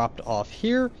ore is dropped off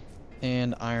here,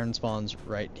 and iron spawns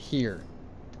right here.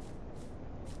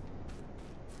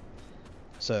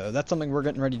 So that's something we're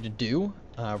getting ready to do.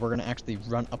 We're going to actually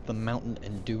run up the mountain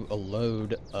and do a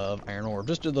load of iron ore.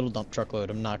 Just a little dump truck load.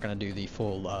 I'm not going to do the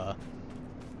full, I'm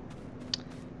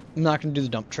not going to do the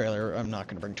dump trailer. I'm not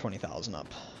going to bring 20,000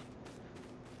 up.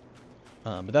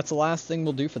 But that's the last thing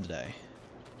we'll do for the day.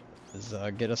 Is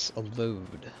get us a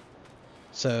load.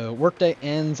 So workday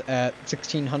ends at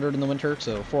 1600 in the winter,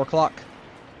 so 4 o'clock.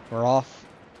 We're off.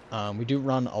 We do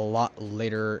run a lot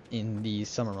later in the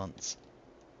summer months.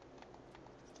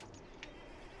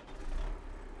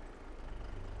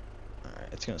 Alright,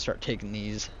 it's going to start taking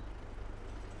these.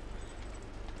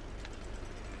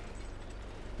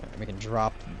 Alright, we can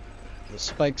drop the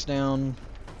spikes down.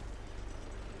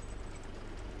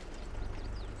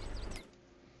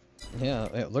 Yeah,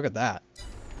 look at that.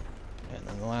 And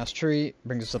then the last tree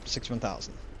brings us up to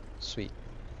 61,000. Sweet.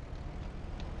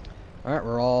 Alright,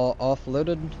 we're all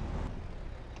offloaded.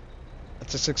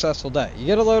 It's a successful day. You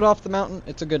get a load off the mountain,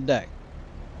 it's a good day.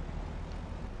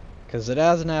 Because it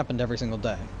hasn't happened every single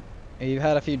day. You've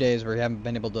had a few days where you haven't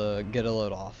been able to get a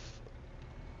load off.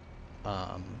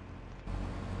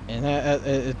 And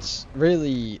it's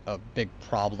really a big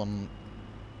problem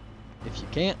if you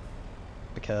can't,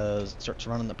 because it starts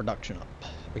running the production up.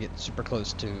 We get super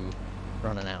close to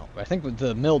running out. I think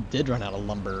the mill did run out of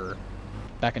lumber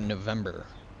back in November,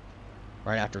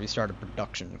 right after we started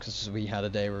production, because we had a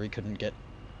day where we couldn't get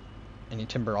any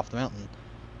timber off the mountain.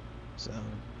 So,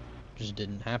 it just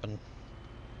didn't happen.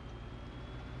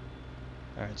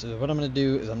 Alright, so what I'm going to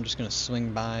do is I'm just going to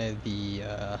swing by the,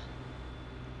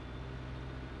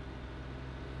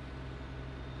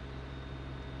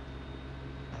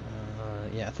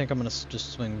 yeah, I think I'm going to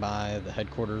just swing by the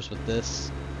headquarters with this.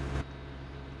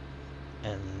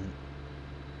 And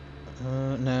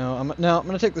no, I'm going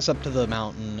to take this up to the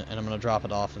mountain, and I'm going to drop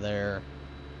it off there.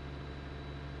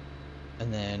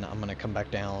 And then I'm going to come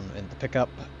back down in the pickup,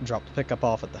 drop the pickup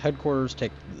off at the headquarters,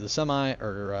 take the semi,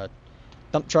 or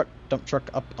dump truck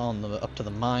up to the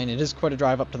mine. It is quite a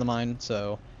drive up to the mine,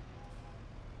 so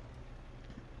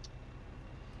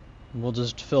we'll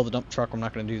just fill the dump truck. I'm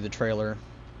not going to do the trailer.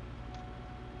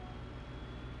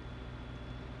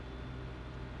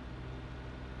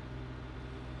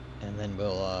 And then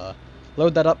we'll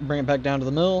load that up, bring it back down to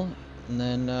the mill, and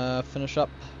then finish up.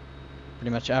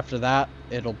 Pretty much after that,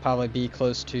 it'll probably be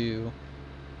close to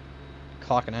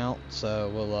clocking out,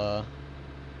 so we'll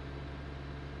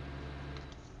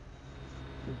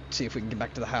see if we can get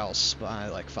back to the house by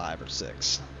like 5 or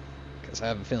 6. Because I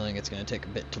have a feeling it's going to take a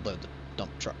bit to load the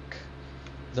dump truck.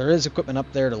 There is equipment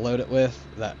up there to load it with,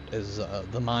 that is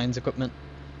the mine's equipment.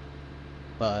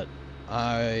 But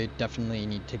I definitely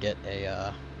need to get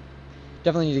a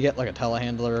like a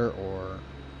telehandler or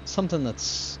something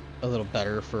that's a little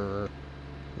better for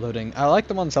loading. I like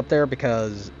the ones up there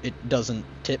because it doesn't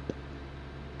tip,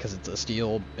 because it's a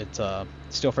steel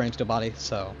frame, steel body,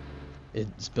 so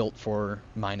it's built for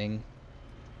mining.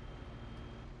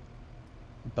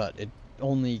 But it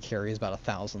only carries about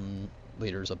 1,000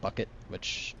 liters a bucket,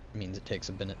 which means it takes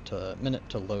a minute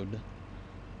to load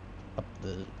up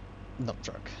the dump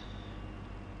truck.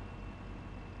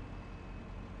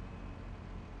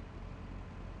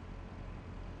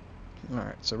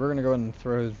 Alright, so we're gonna go ahead and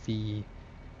throw the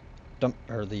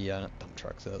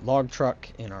the log truck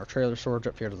in our trailer storage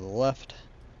up here to the left.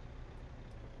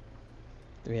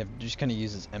 We have just kind of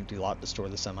use this empty lot to store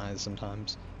the semis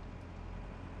sometimes.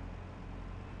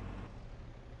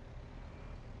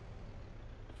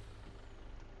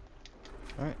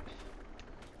 Alright.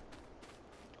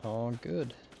 All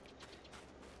good.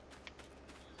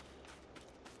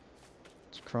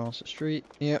 Across the street.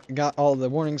 Yeah, got all the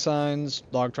warning signs.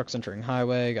 Log trucks entering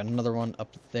highway. Got another one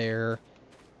up there.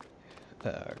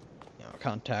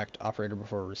 contact operator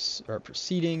before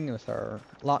proceeding with our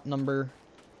lot number,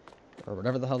 or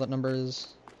whatever the hell that number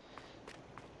is.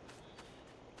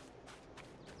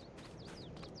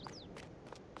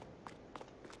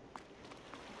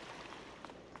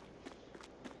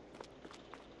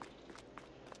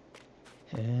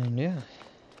 And yeah,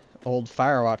 old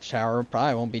Firewatch Tower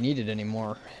probably won't be needed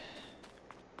anymore.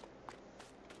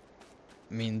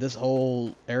 I mean, this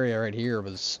whole area right here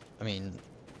was, I mean,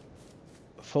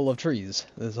 full of trees.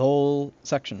 This whole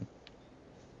section.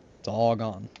 It's all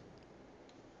gone.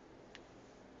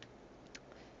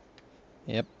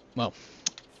 Yep. Well,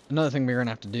 another thing we're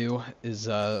gonna have to do is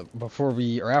before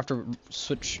we or after we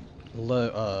switch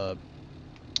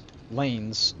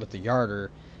lanes with the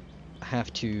yarder, I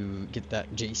have to get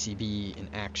that JCB in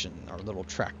action, our little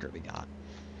tractor we got.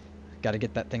 Got to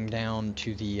get that thing down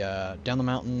to the down the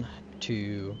mountain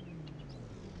to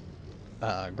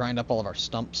grind up all of our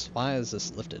stumps. Why is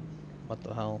this lifted? What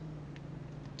the hell?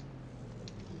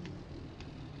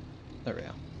 There we go.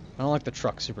 I don't like the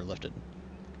truck super lifted.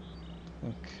 I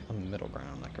think on the middle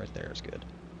ground, like right there is good.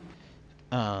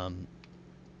 Gotta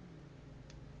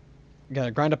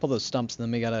grind up all those stumps, and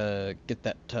then we gotta get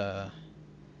that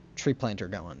tree planter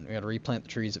going. We gotta replant the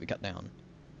trees that we cut down.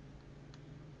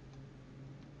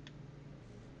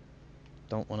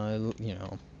 Don't wanna, you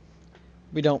know,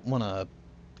 we don't wanna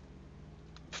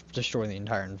destroy the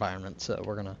entire environment, so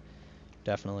we're gonna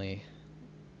definitely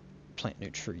plant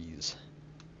new trees.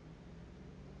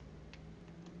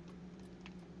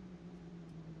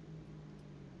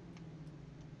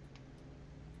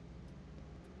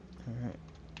 Alright,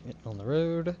 getting on the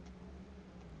road.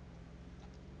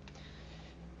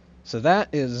 So that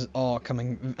is all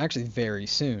coming actually very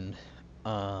soon.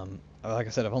 Like I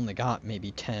said, I've only got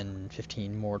maybe 10,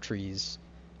 15 more trees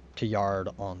to yard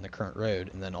on the current road,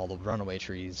 and then all the runaway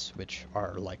trees, which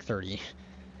are like 30.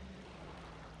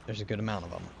 There's a good amount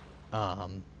of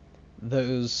them.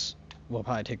 Those will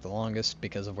probably take the longest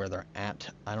because of where they're at.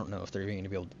 I don't know if they're even going to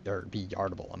be able to, or be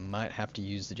yardable. I might have to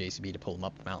use the JCB to pull them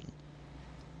up the mountain.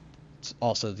 It's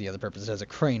also the other purpose. It has a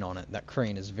crane on it. That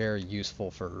crane is very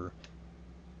useful for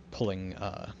pulling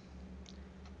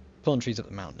trees up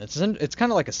the mountain. It's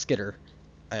kind of like a skidder.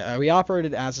 We operate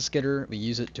it as a skidder. We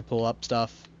use it to pull up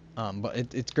stuff,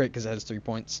 but it's great because it has 3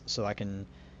 points, so I can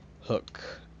hook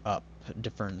up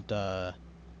different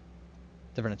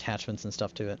attachments and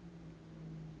stuff to it.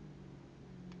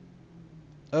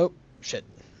 Oh shit!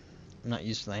 I'm not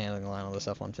used to the handling line on this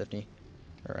F-150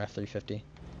 or F-350.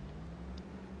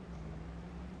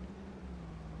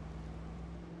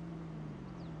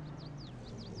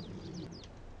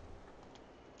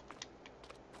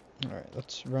 Alright,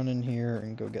 let's run in here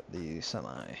and go get the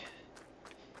semi.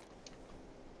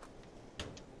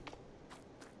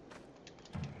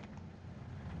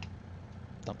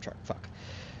 Dump truck, fuck.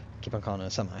 Keep on calling it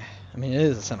a semi. I mean, it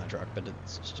is a semi-truck, but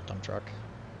it's just a dump truck.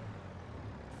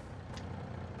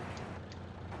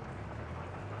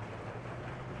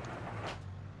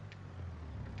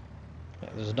 Yeah,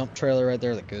 there's a dump trailer right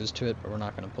there that goes to it, but we're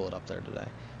not going to pull it up there today.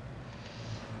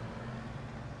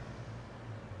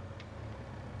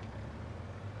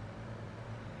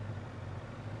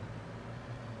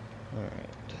 Alright.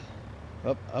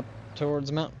 Up towards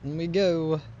the mountain we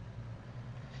go.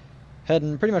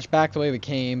 Heading pretty much back the way we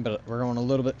came, but we're going a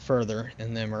little bit further,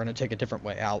 and then we're going to take a different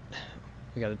way out.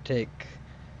 We're going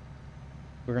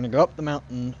to go up the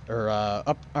mountain, or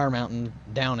up our mountain,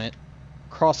 down it,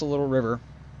 cross a little river,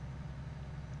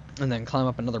 and then climb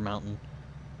up another mountain,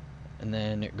 and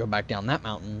then go back down that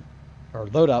mountain, or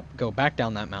load up, go back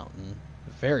down that mountain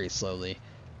very slowly.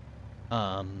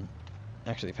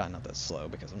 Actually, probably not that slow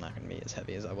because I'm not going to be as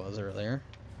heavy as I was earlier.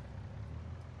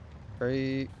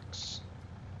 Brakes.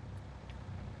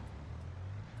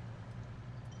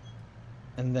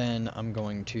 And then I'm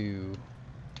going to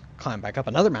climb back up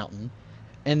another mountain,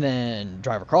 and then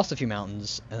drive across a few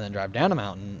mountains, and then drive down a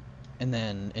mountain, and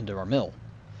then into our mill.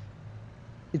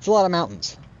 It's a lot of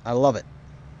mountains. I love it.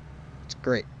 It's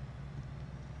great.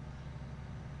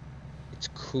 It's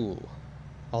cool.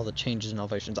 All the changes in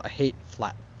elevations. I hate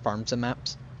flat farm sim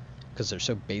maps because they're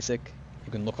so basic.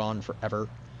 You can look on forever.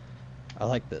 I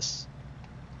like this.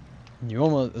 You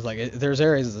almost, like, there's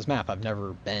areas of this map I've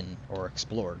never been or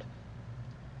explored.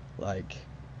 Like,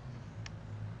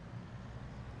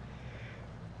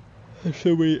 there's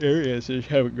so many areas I just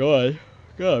haven't gone.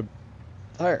 God,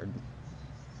 I'm tired.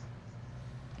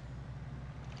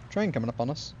 Train coming up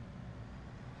on us.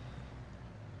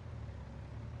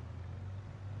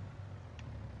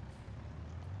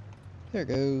 There it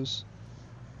goes.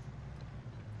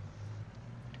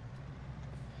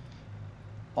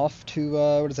 Off to,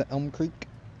 what is that, Elm Creek?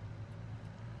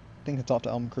 think it's off to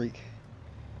Elm Creek.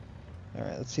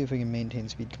 Alright, let's see if we can maintain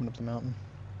speed coming up the mountain.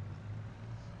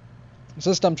 So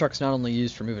this dump truck's not only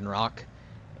used for moving rock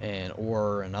and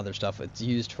ore and other stuff, it's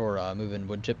used for moving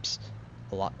wood chips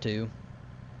a lot too.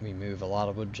 We move a lot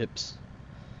of wood chips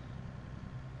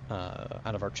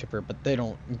out of our chipper, but they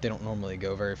don't normally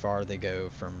go very far. They go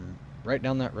from right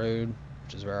down that road,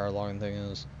 which is where our logging thing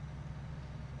is,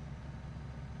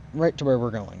 right to where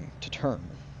we're going to turn.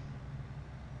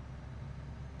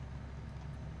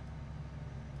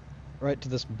 Right to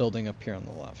this building up here on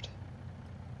the left.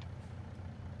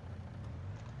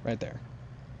 Right there.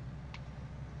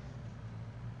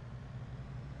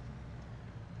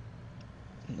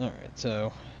 Alright,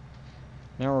 so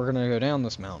now we're gonna go down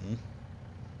this mountain.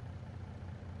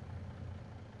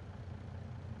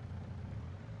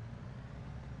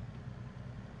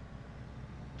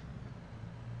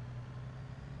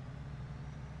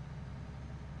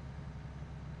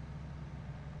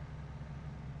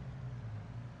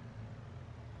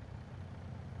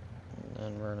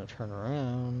 And we're gonna turn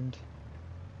around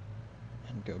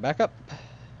and go back up.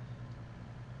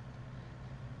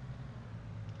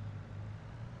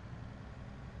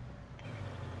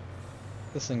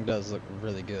 This thing does look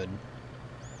really good.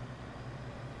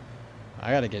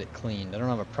 I gotta get it cleaned. I don't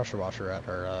have a pressure washer at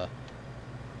our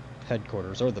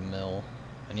headquarters or the mill.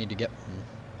 I need to get one.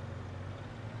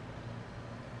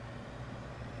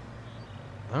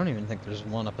 I don't even think there's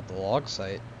one up at the log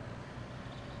site.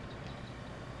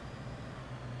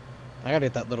 I gotta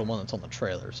get that little one that's on the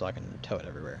trailer so I can tow it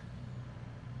everywhere.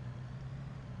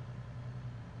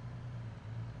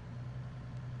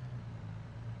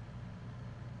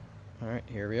 Alright,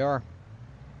 here we are.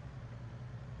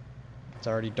 It's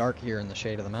already dark here in the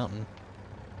shade of the mountain.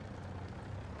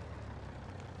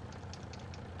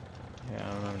 Yeah,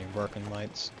 I don't have any working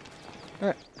lights.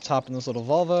 Alright, let's hop in this little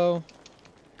Volvo.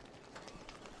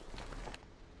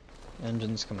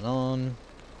 Engine's coming on,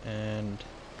 and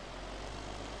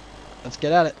let's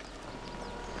get at it.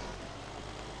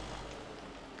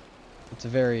 It's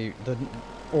the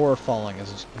ore falling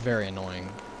is very annoying.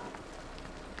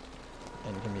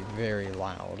 And can be very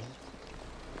loud.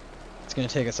 It's going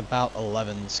to take us about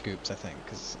 11 scoops, I think,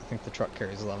 because I think the truck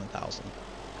carries 11,000.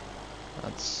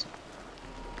 That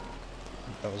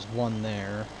was one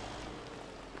there,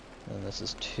 and this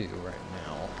is two right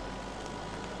now.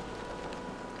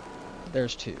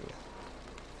 There's two.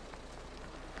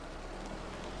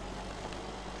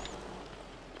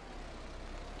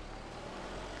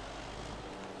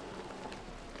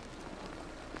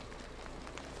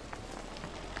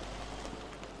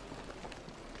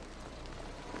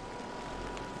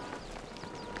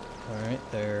 Alright,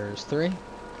 there's three.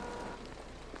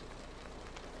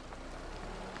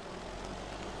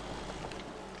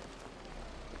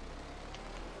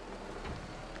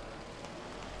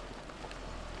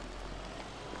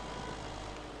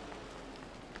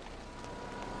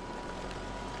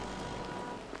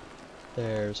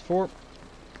 There's four.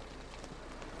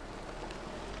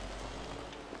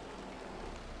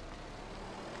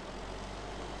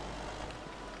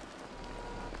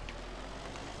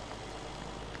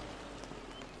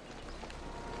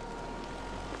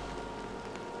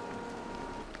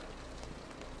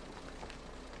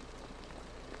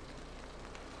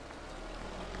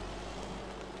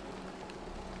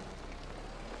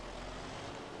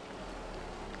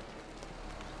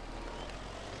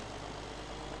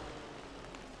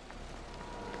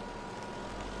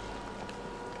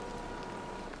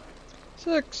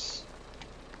 Six.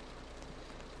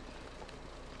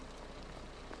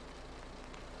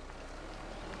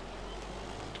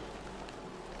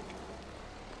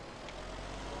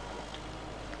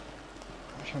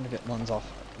 I'm trying to get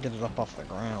get it up off the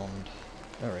ground.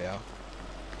 There we go.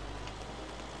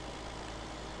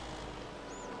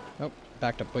 Nope,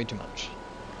 backed up way too much.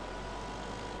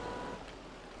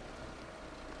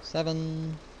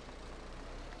 7.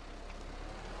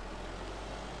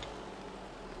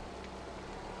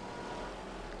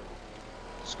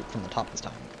 Scoop from the top this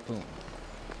time. Boom.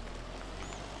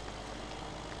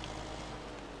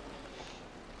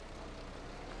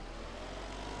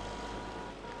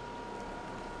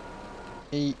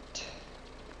 Eight.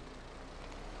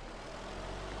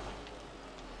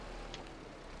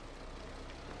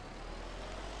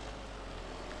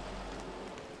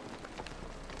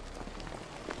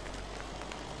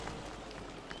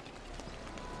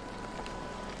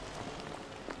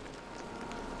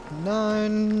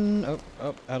 Nine. Oh,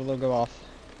 had a little go off.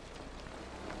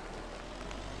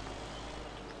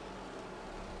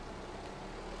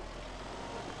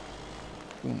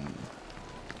 Boom.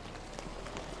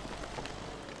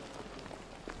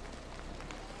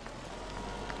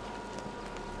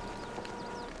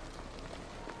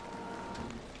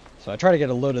 So I try to get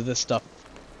a load of this stuff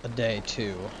a day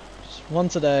too. Just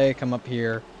once a day, come up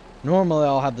here. Normally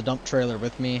I'll have the dump trailer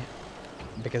with me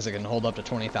because it can hold up to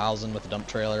 20,000 with the dump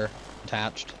trailer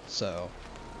attached. So,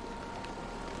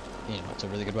 you know, it's a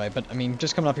really good way. But I mean,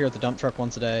 just coming up here with the dump truck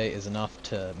once a day is enough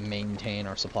to maintain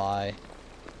our supply.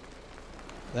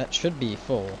 That should be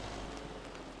full.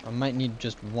 I might need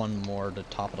just one more to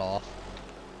top it off.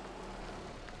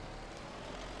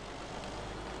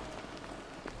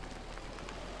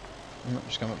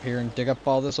 Just come up here and dig up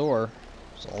all this ore.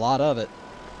 There's a lot of it.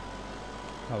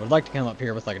 I would like to come up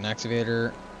here with like an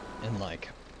excavator and like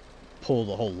pull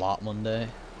the whole lot one day.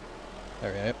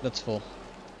 There we go. Yep, that's full.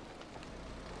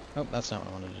 Oh, that's not what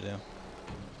I wanted to do.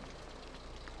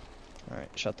 Alright,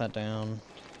 shut that down.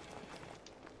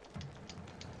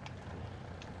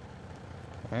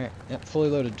 Alright, yep, fully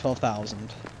loaded,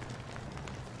 12,000.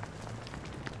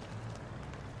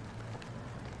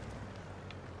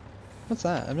 What's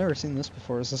that? I've never seen this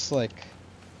before. Is this like...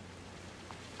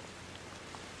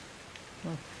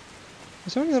 Oh.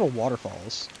 There's so many little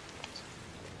waterfalls.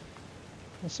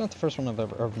 That's not the first one I've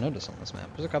ever noticed on this map.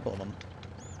 There's a couple of them.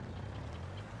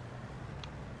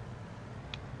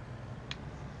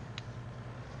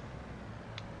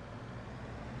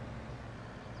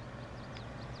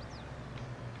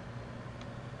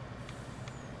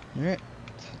 Alright,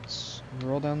 let's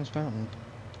roll down this mountain.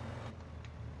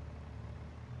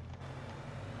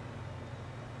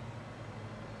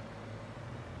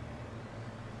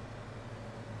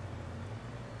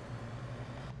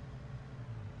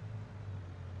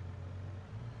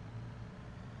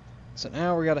 So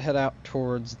now we gotta head out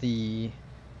towards the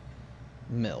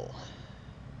mill.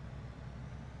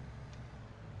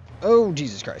 Oh,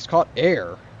 Jesus Christ, caught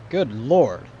air. Good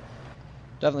Lord.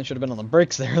 Definitely should have been on the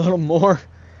brakes there a little more.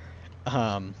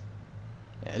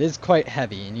 Yeah, it is quite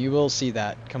heavy, and you will see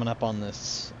that coming up on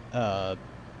this,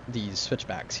 these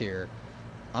switchbacks here.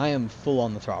 I am full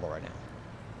on the throttle right now.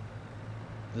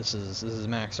 This is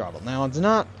max throttle. Now, it's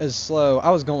not as slow. I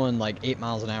was going like 8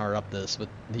 miles an hour up this with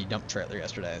the dump trailer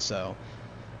yesterday, so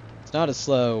it's not as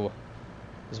slow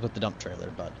as with the dump trailer,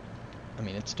 but, I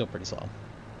mean, it's still pretty slow.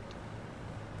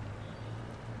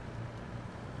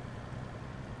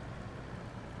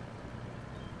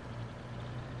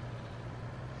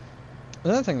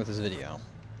 Another thing with this video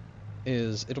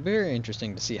is it'll be very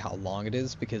interesting to see how long it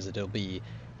is, because it'll be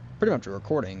pretty much a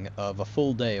recording of a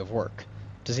full day of work.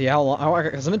 To see how long,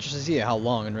 because I'm interested to see how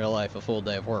long in real life a full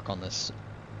day of work on this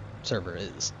server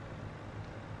is.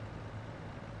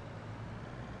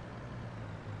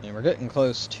 And we're getting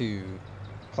close to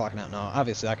clocking out now.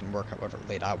 Obviously I can work however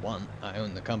late I want. I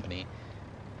own the company.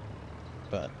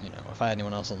 But, you know, if I had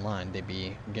anyone else online, they'd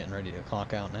be getting ready to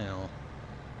clock out now.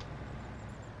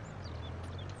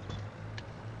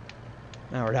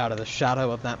 Now we're out of the shadow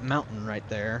of that mountain right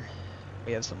there.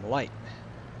 We have some light.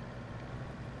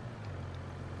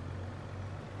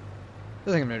 The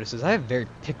other thing I've noticed is I have very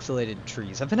pixelated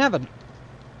trees. I've been having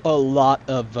a lot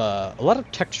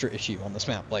of texture issue on this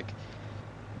map. Like,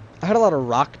 I had a lot of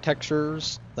rock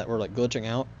textures that were like glitching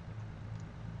out.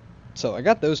 So I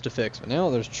got those to fix, but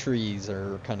now those trees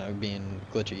are kind of being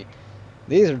glitchy.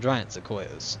 These are giant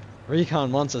sequoias.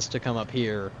 Recon wants us to come up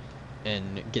here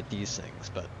and get these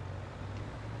things, but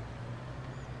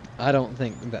I don't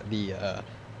think that the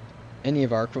any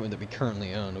of our equipment that we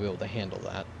currently own will be able to handle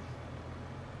that.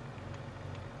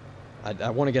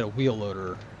 I want to get a wheel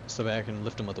loader so that I can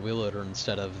lift them with the wheel loader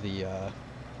instead of the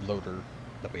loader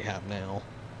that we have now,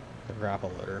 the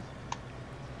grapple loader.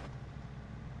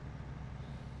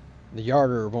 The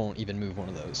yarder won't even move one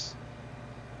of those.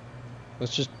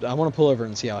 Let's just, I want to pull over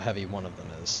and see how heavy one of them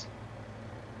is.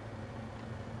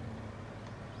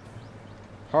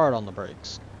 Hard on the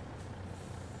brakes.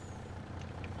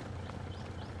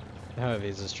 How heavy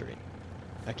is this tree?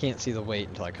 I can't see the weight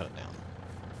until I cut it down.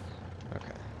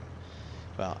 Okay.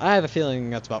 Well, I have a feeling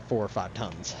that's about 4 or 5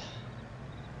 tons.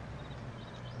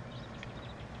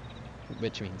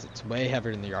 Which means it's way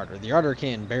heavier than the yarder. The yarder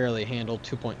can barely handle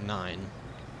 2.9.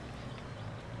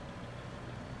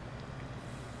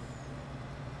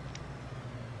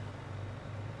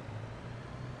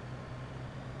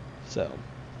 So.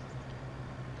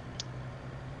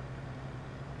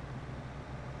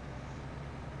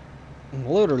 And the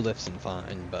loader lifts in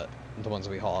fine, but the ones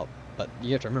we haul up. But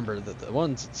you have to remember that the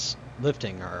ones it's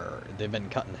lifting they've been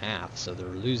cut in half, so they're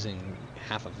losing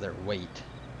half of their weight.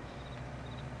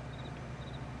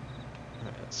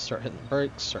 Alright, let's start hitting the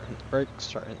brakes, start hitting the brakes,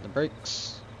 start hitting the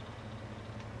brakes.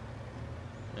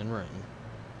 And we're in.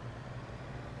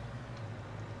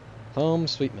 Home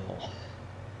sweet mill.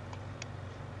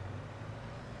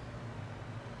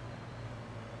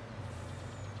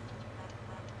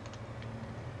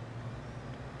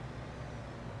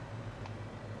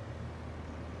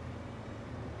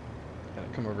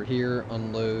 come over here,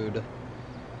 unload.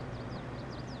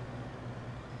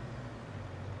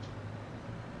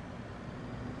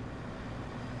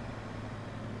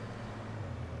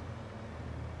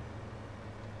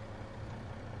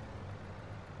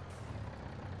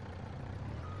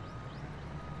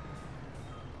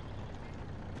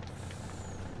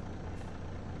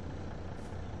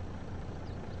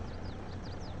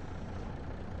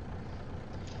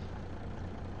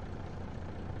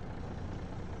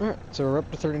 Alright, so we're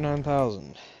up to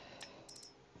 39,000.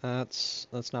 That's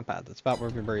not bad. That's about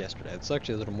where we were yesterday. It's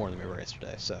actually a little more than we were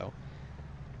yesterday, so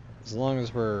as long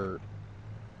as we're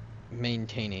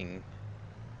maintaining,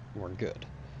 we're good.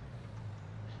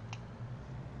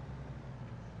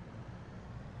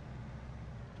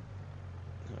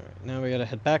 Alright, now we gotta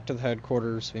head back to the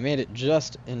headquarters. We made it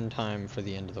just in time for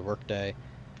the end of the workday.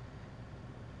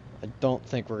 I don't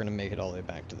think we're gonna make it all the way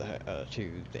back to the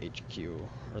HQ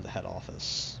or the head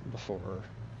office before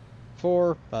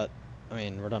 4, but I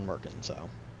mean we're done working, so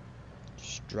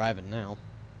just driving now.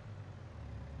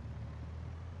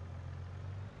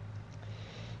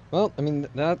 Well, I mean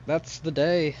that's the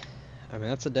day. I mean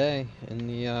that's a day in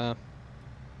the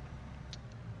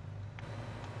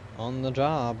on the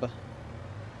job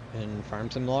in Farm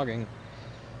Sim logging.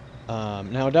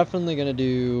 Now definitely gonna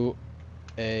do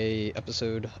a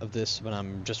episode of this when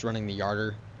I'm just running the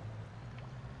yarder,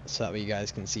 so that way you guys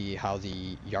can see how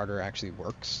the yarder actually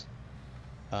works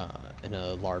in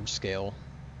a large scale.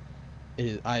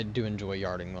 I do enjoy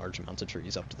yarding large amounts of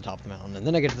trees up to the top of the mountain, and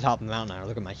then I get to the top of the mountain and I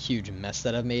look at my huge mess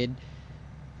that I've made,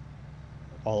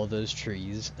 all of those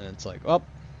trees, and it's like, oh,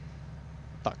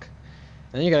 fuck.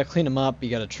 And then you gotta clean them up, you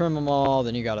gotta trim them all,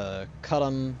 then you gotta cut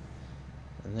them,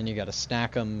 and then you gotta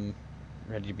stack them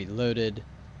ready to be loaded.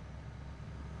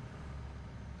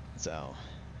 So,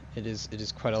 it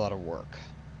is quite a lot of work.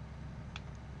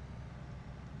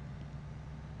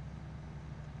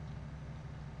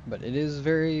 But it is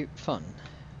very fun.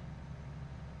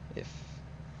 If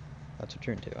that's what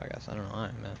you're into, I guess. I don't know,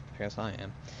 I guess I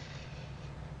am.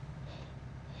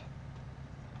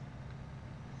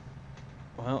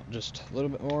 Well, just a little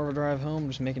bit more of a drive home,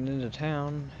 just making it into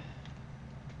town.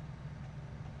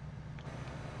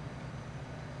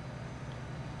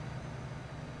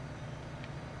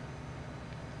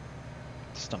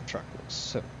 Dump truck looks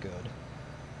so good.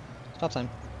 Stop sign.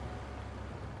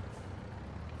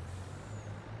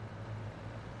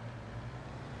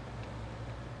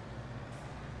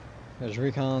 There's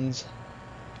recons.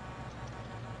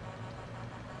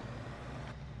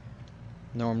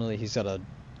 Normally he's got a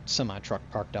semi truck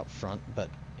parked out front, but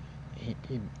he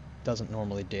doesn't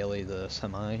normally daily the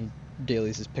semi. He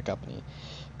dailies his pickup, and he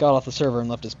got off the server and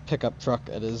left his pickup truck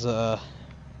at his at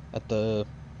the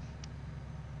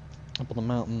up on the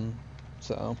mountain,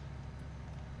 so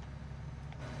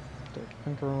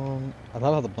blinker on. I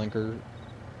love how the blinker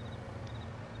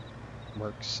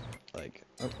works. Like,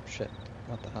 oh shit,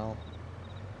 what the hell?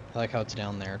 I like how it's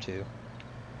down there too.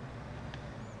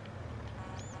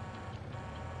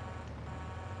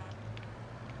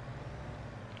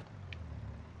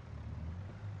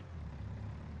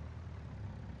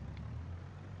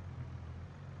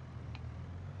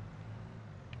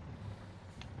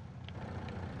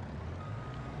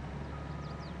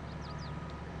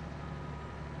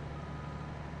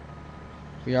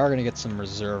 We are going to get some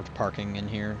reserved parking in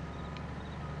here.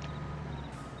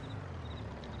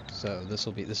 So this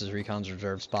is Recon's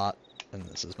reserved spot, and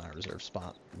this is my reserved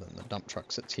spot. Then the dump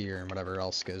truck sits here, and whatever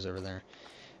else goes over there.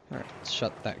 Alright, let's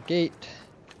shut that gate.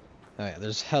 Oh yeah,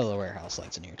 there's hella warehouse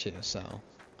lights in here too, so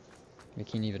we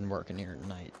can even work in here at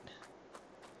night.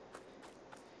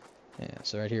 Yeah,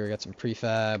 so right here we got some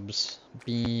prefabs,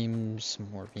 beams,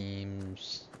 more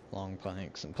beams, long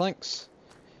planks and planks,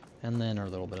 and then our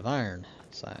little bit of iron.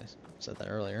 So I said that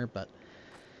earlier, but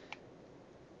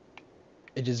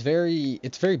it's very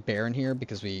bare here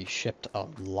because we shipped a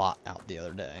lot out the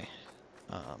other day.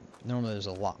 Normally there's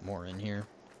a lot more in here.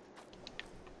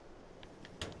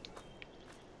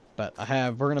 But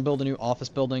we're gonna build a new office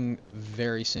building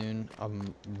very soon.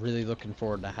 I'm really looking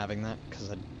forward to having that because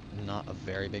I'm not a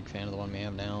very big fan of the one we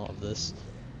have now of this.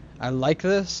 I like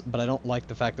this, but I don't like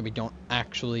the fact that we don't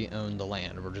actually own the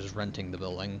land. We're just renting the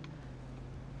building.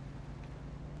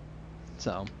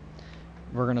 So,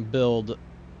 we're gonna build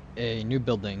a new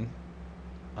building,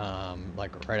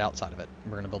 like right outside of it.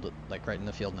 We're gonna build it like right in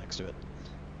the field next to it.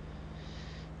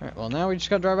 Alright, well now we just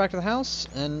gotta drive back to the house,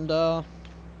 and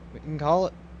we can call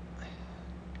it.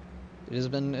 It has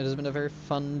been a very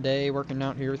fun day working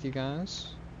out here with you guys.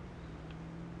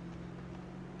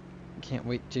 Can't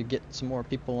wait to get some more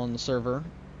people on the server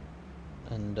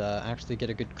and actually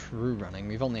get a good crew running.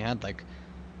 We've only had like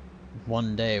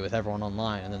one day with everyone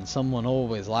online, and then someone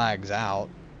always lags out,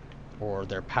 or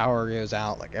their power goes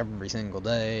out like every single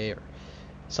day, or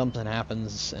something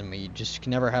happens, and we just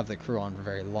can never have the crew on for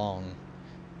very long.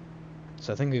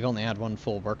 So I think we've only had one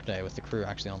full workday with the crew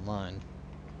actually online.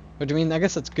 Which, I mean, I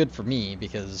guess that's good for me,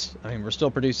 because, I mean, we're still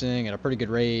producing at a pretty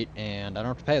good rate, and I don't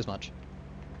have to pay as much.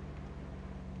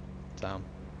 So,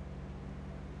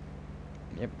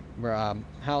 yep, our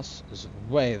house is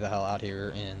way the hell out here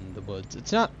in the woods.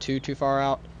 It's not too far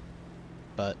out,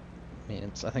 but, I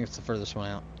mean, I think it's the furthest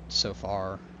one out so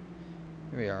far.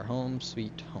 Here we are, home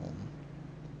sweet home.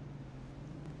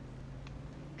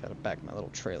 Gotta back my little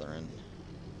trailer in.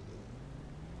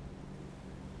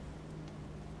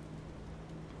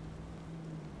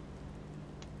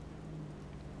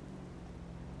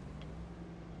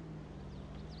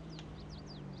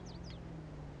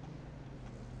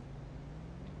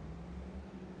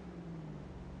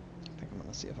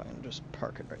 Let's see if I can just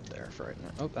park it right there for right now.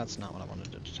 Oh, that's not what I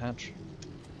wanted to detach.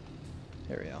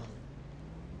 There we go.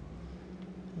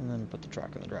 And then put the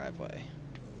truck in the driveway.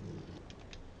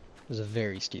 There's a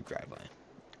very steep driveway,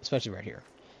 especially right here.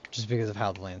 Just because of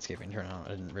how the landscaping turned out.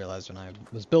 I didn't realize when I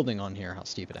was building on here how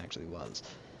steep it actually was.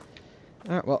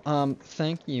 Alright, well,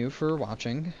 thank you for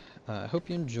watching. I hope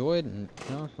you enjoyed, and,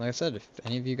 you know, like I said, if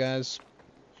any of you guys,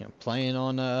 you know, playing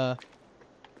on,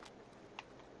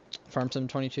 Farm Sim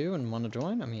 22 and want to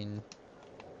join, I mean,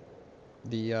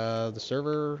 the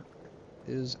server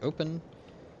is open.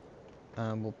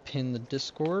 We'll pin the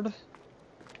Discord.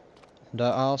 And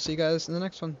I'll see you guys in the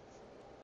next one.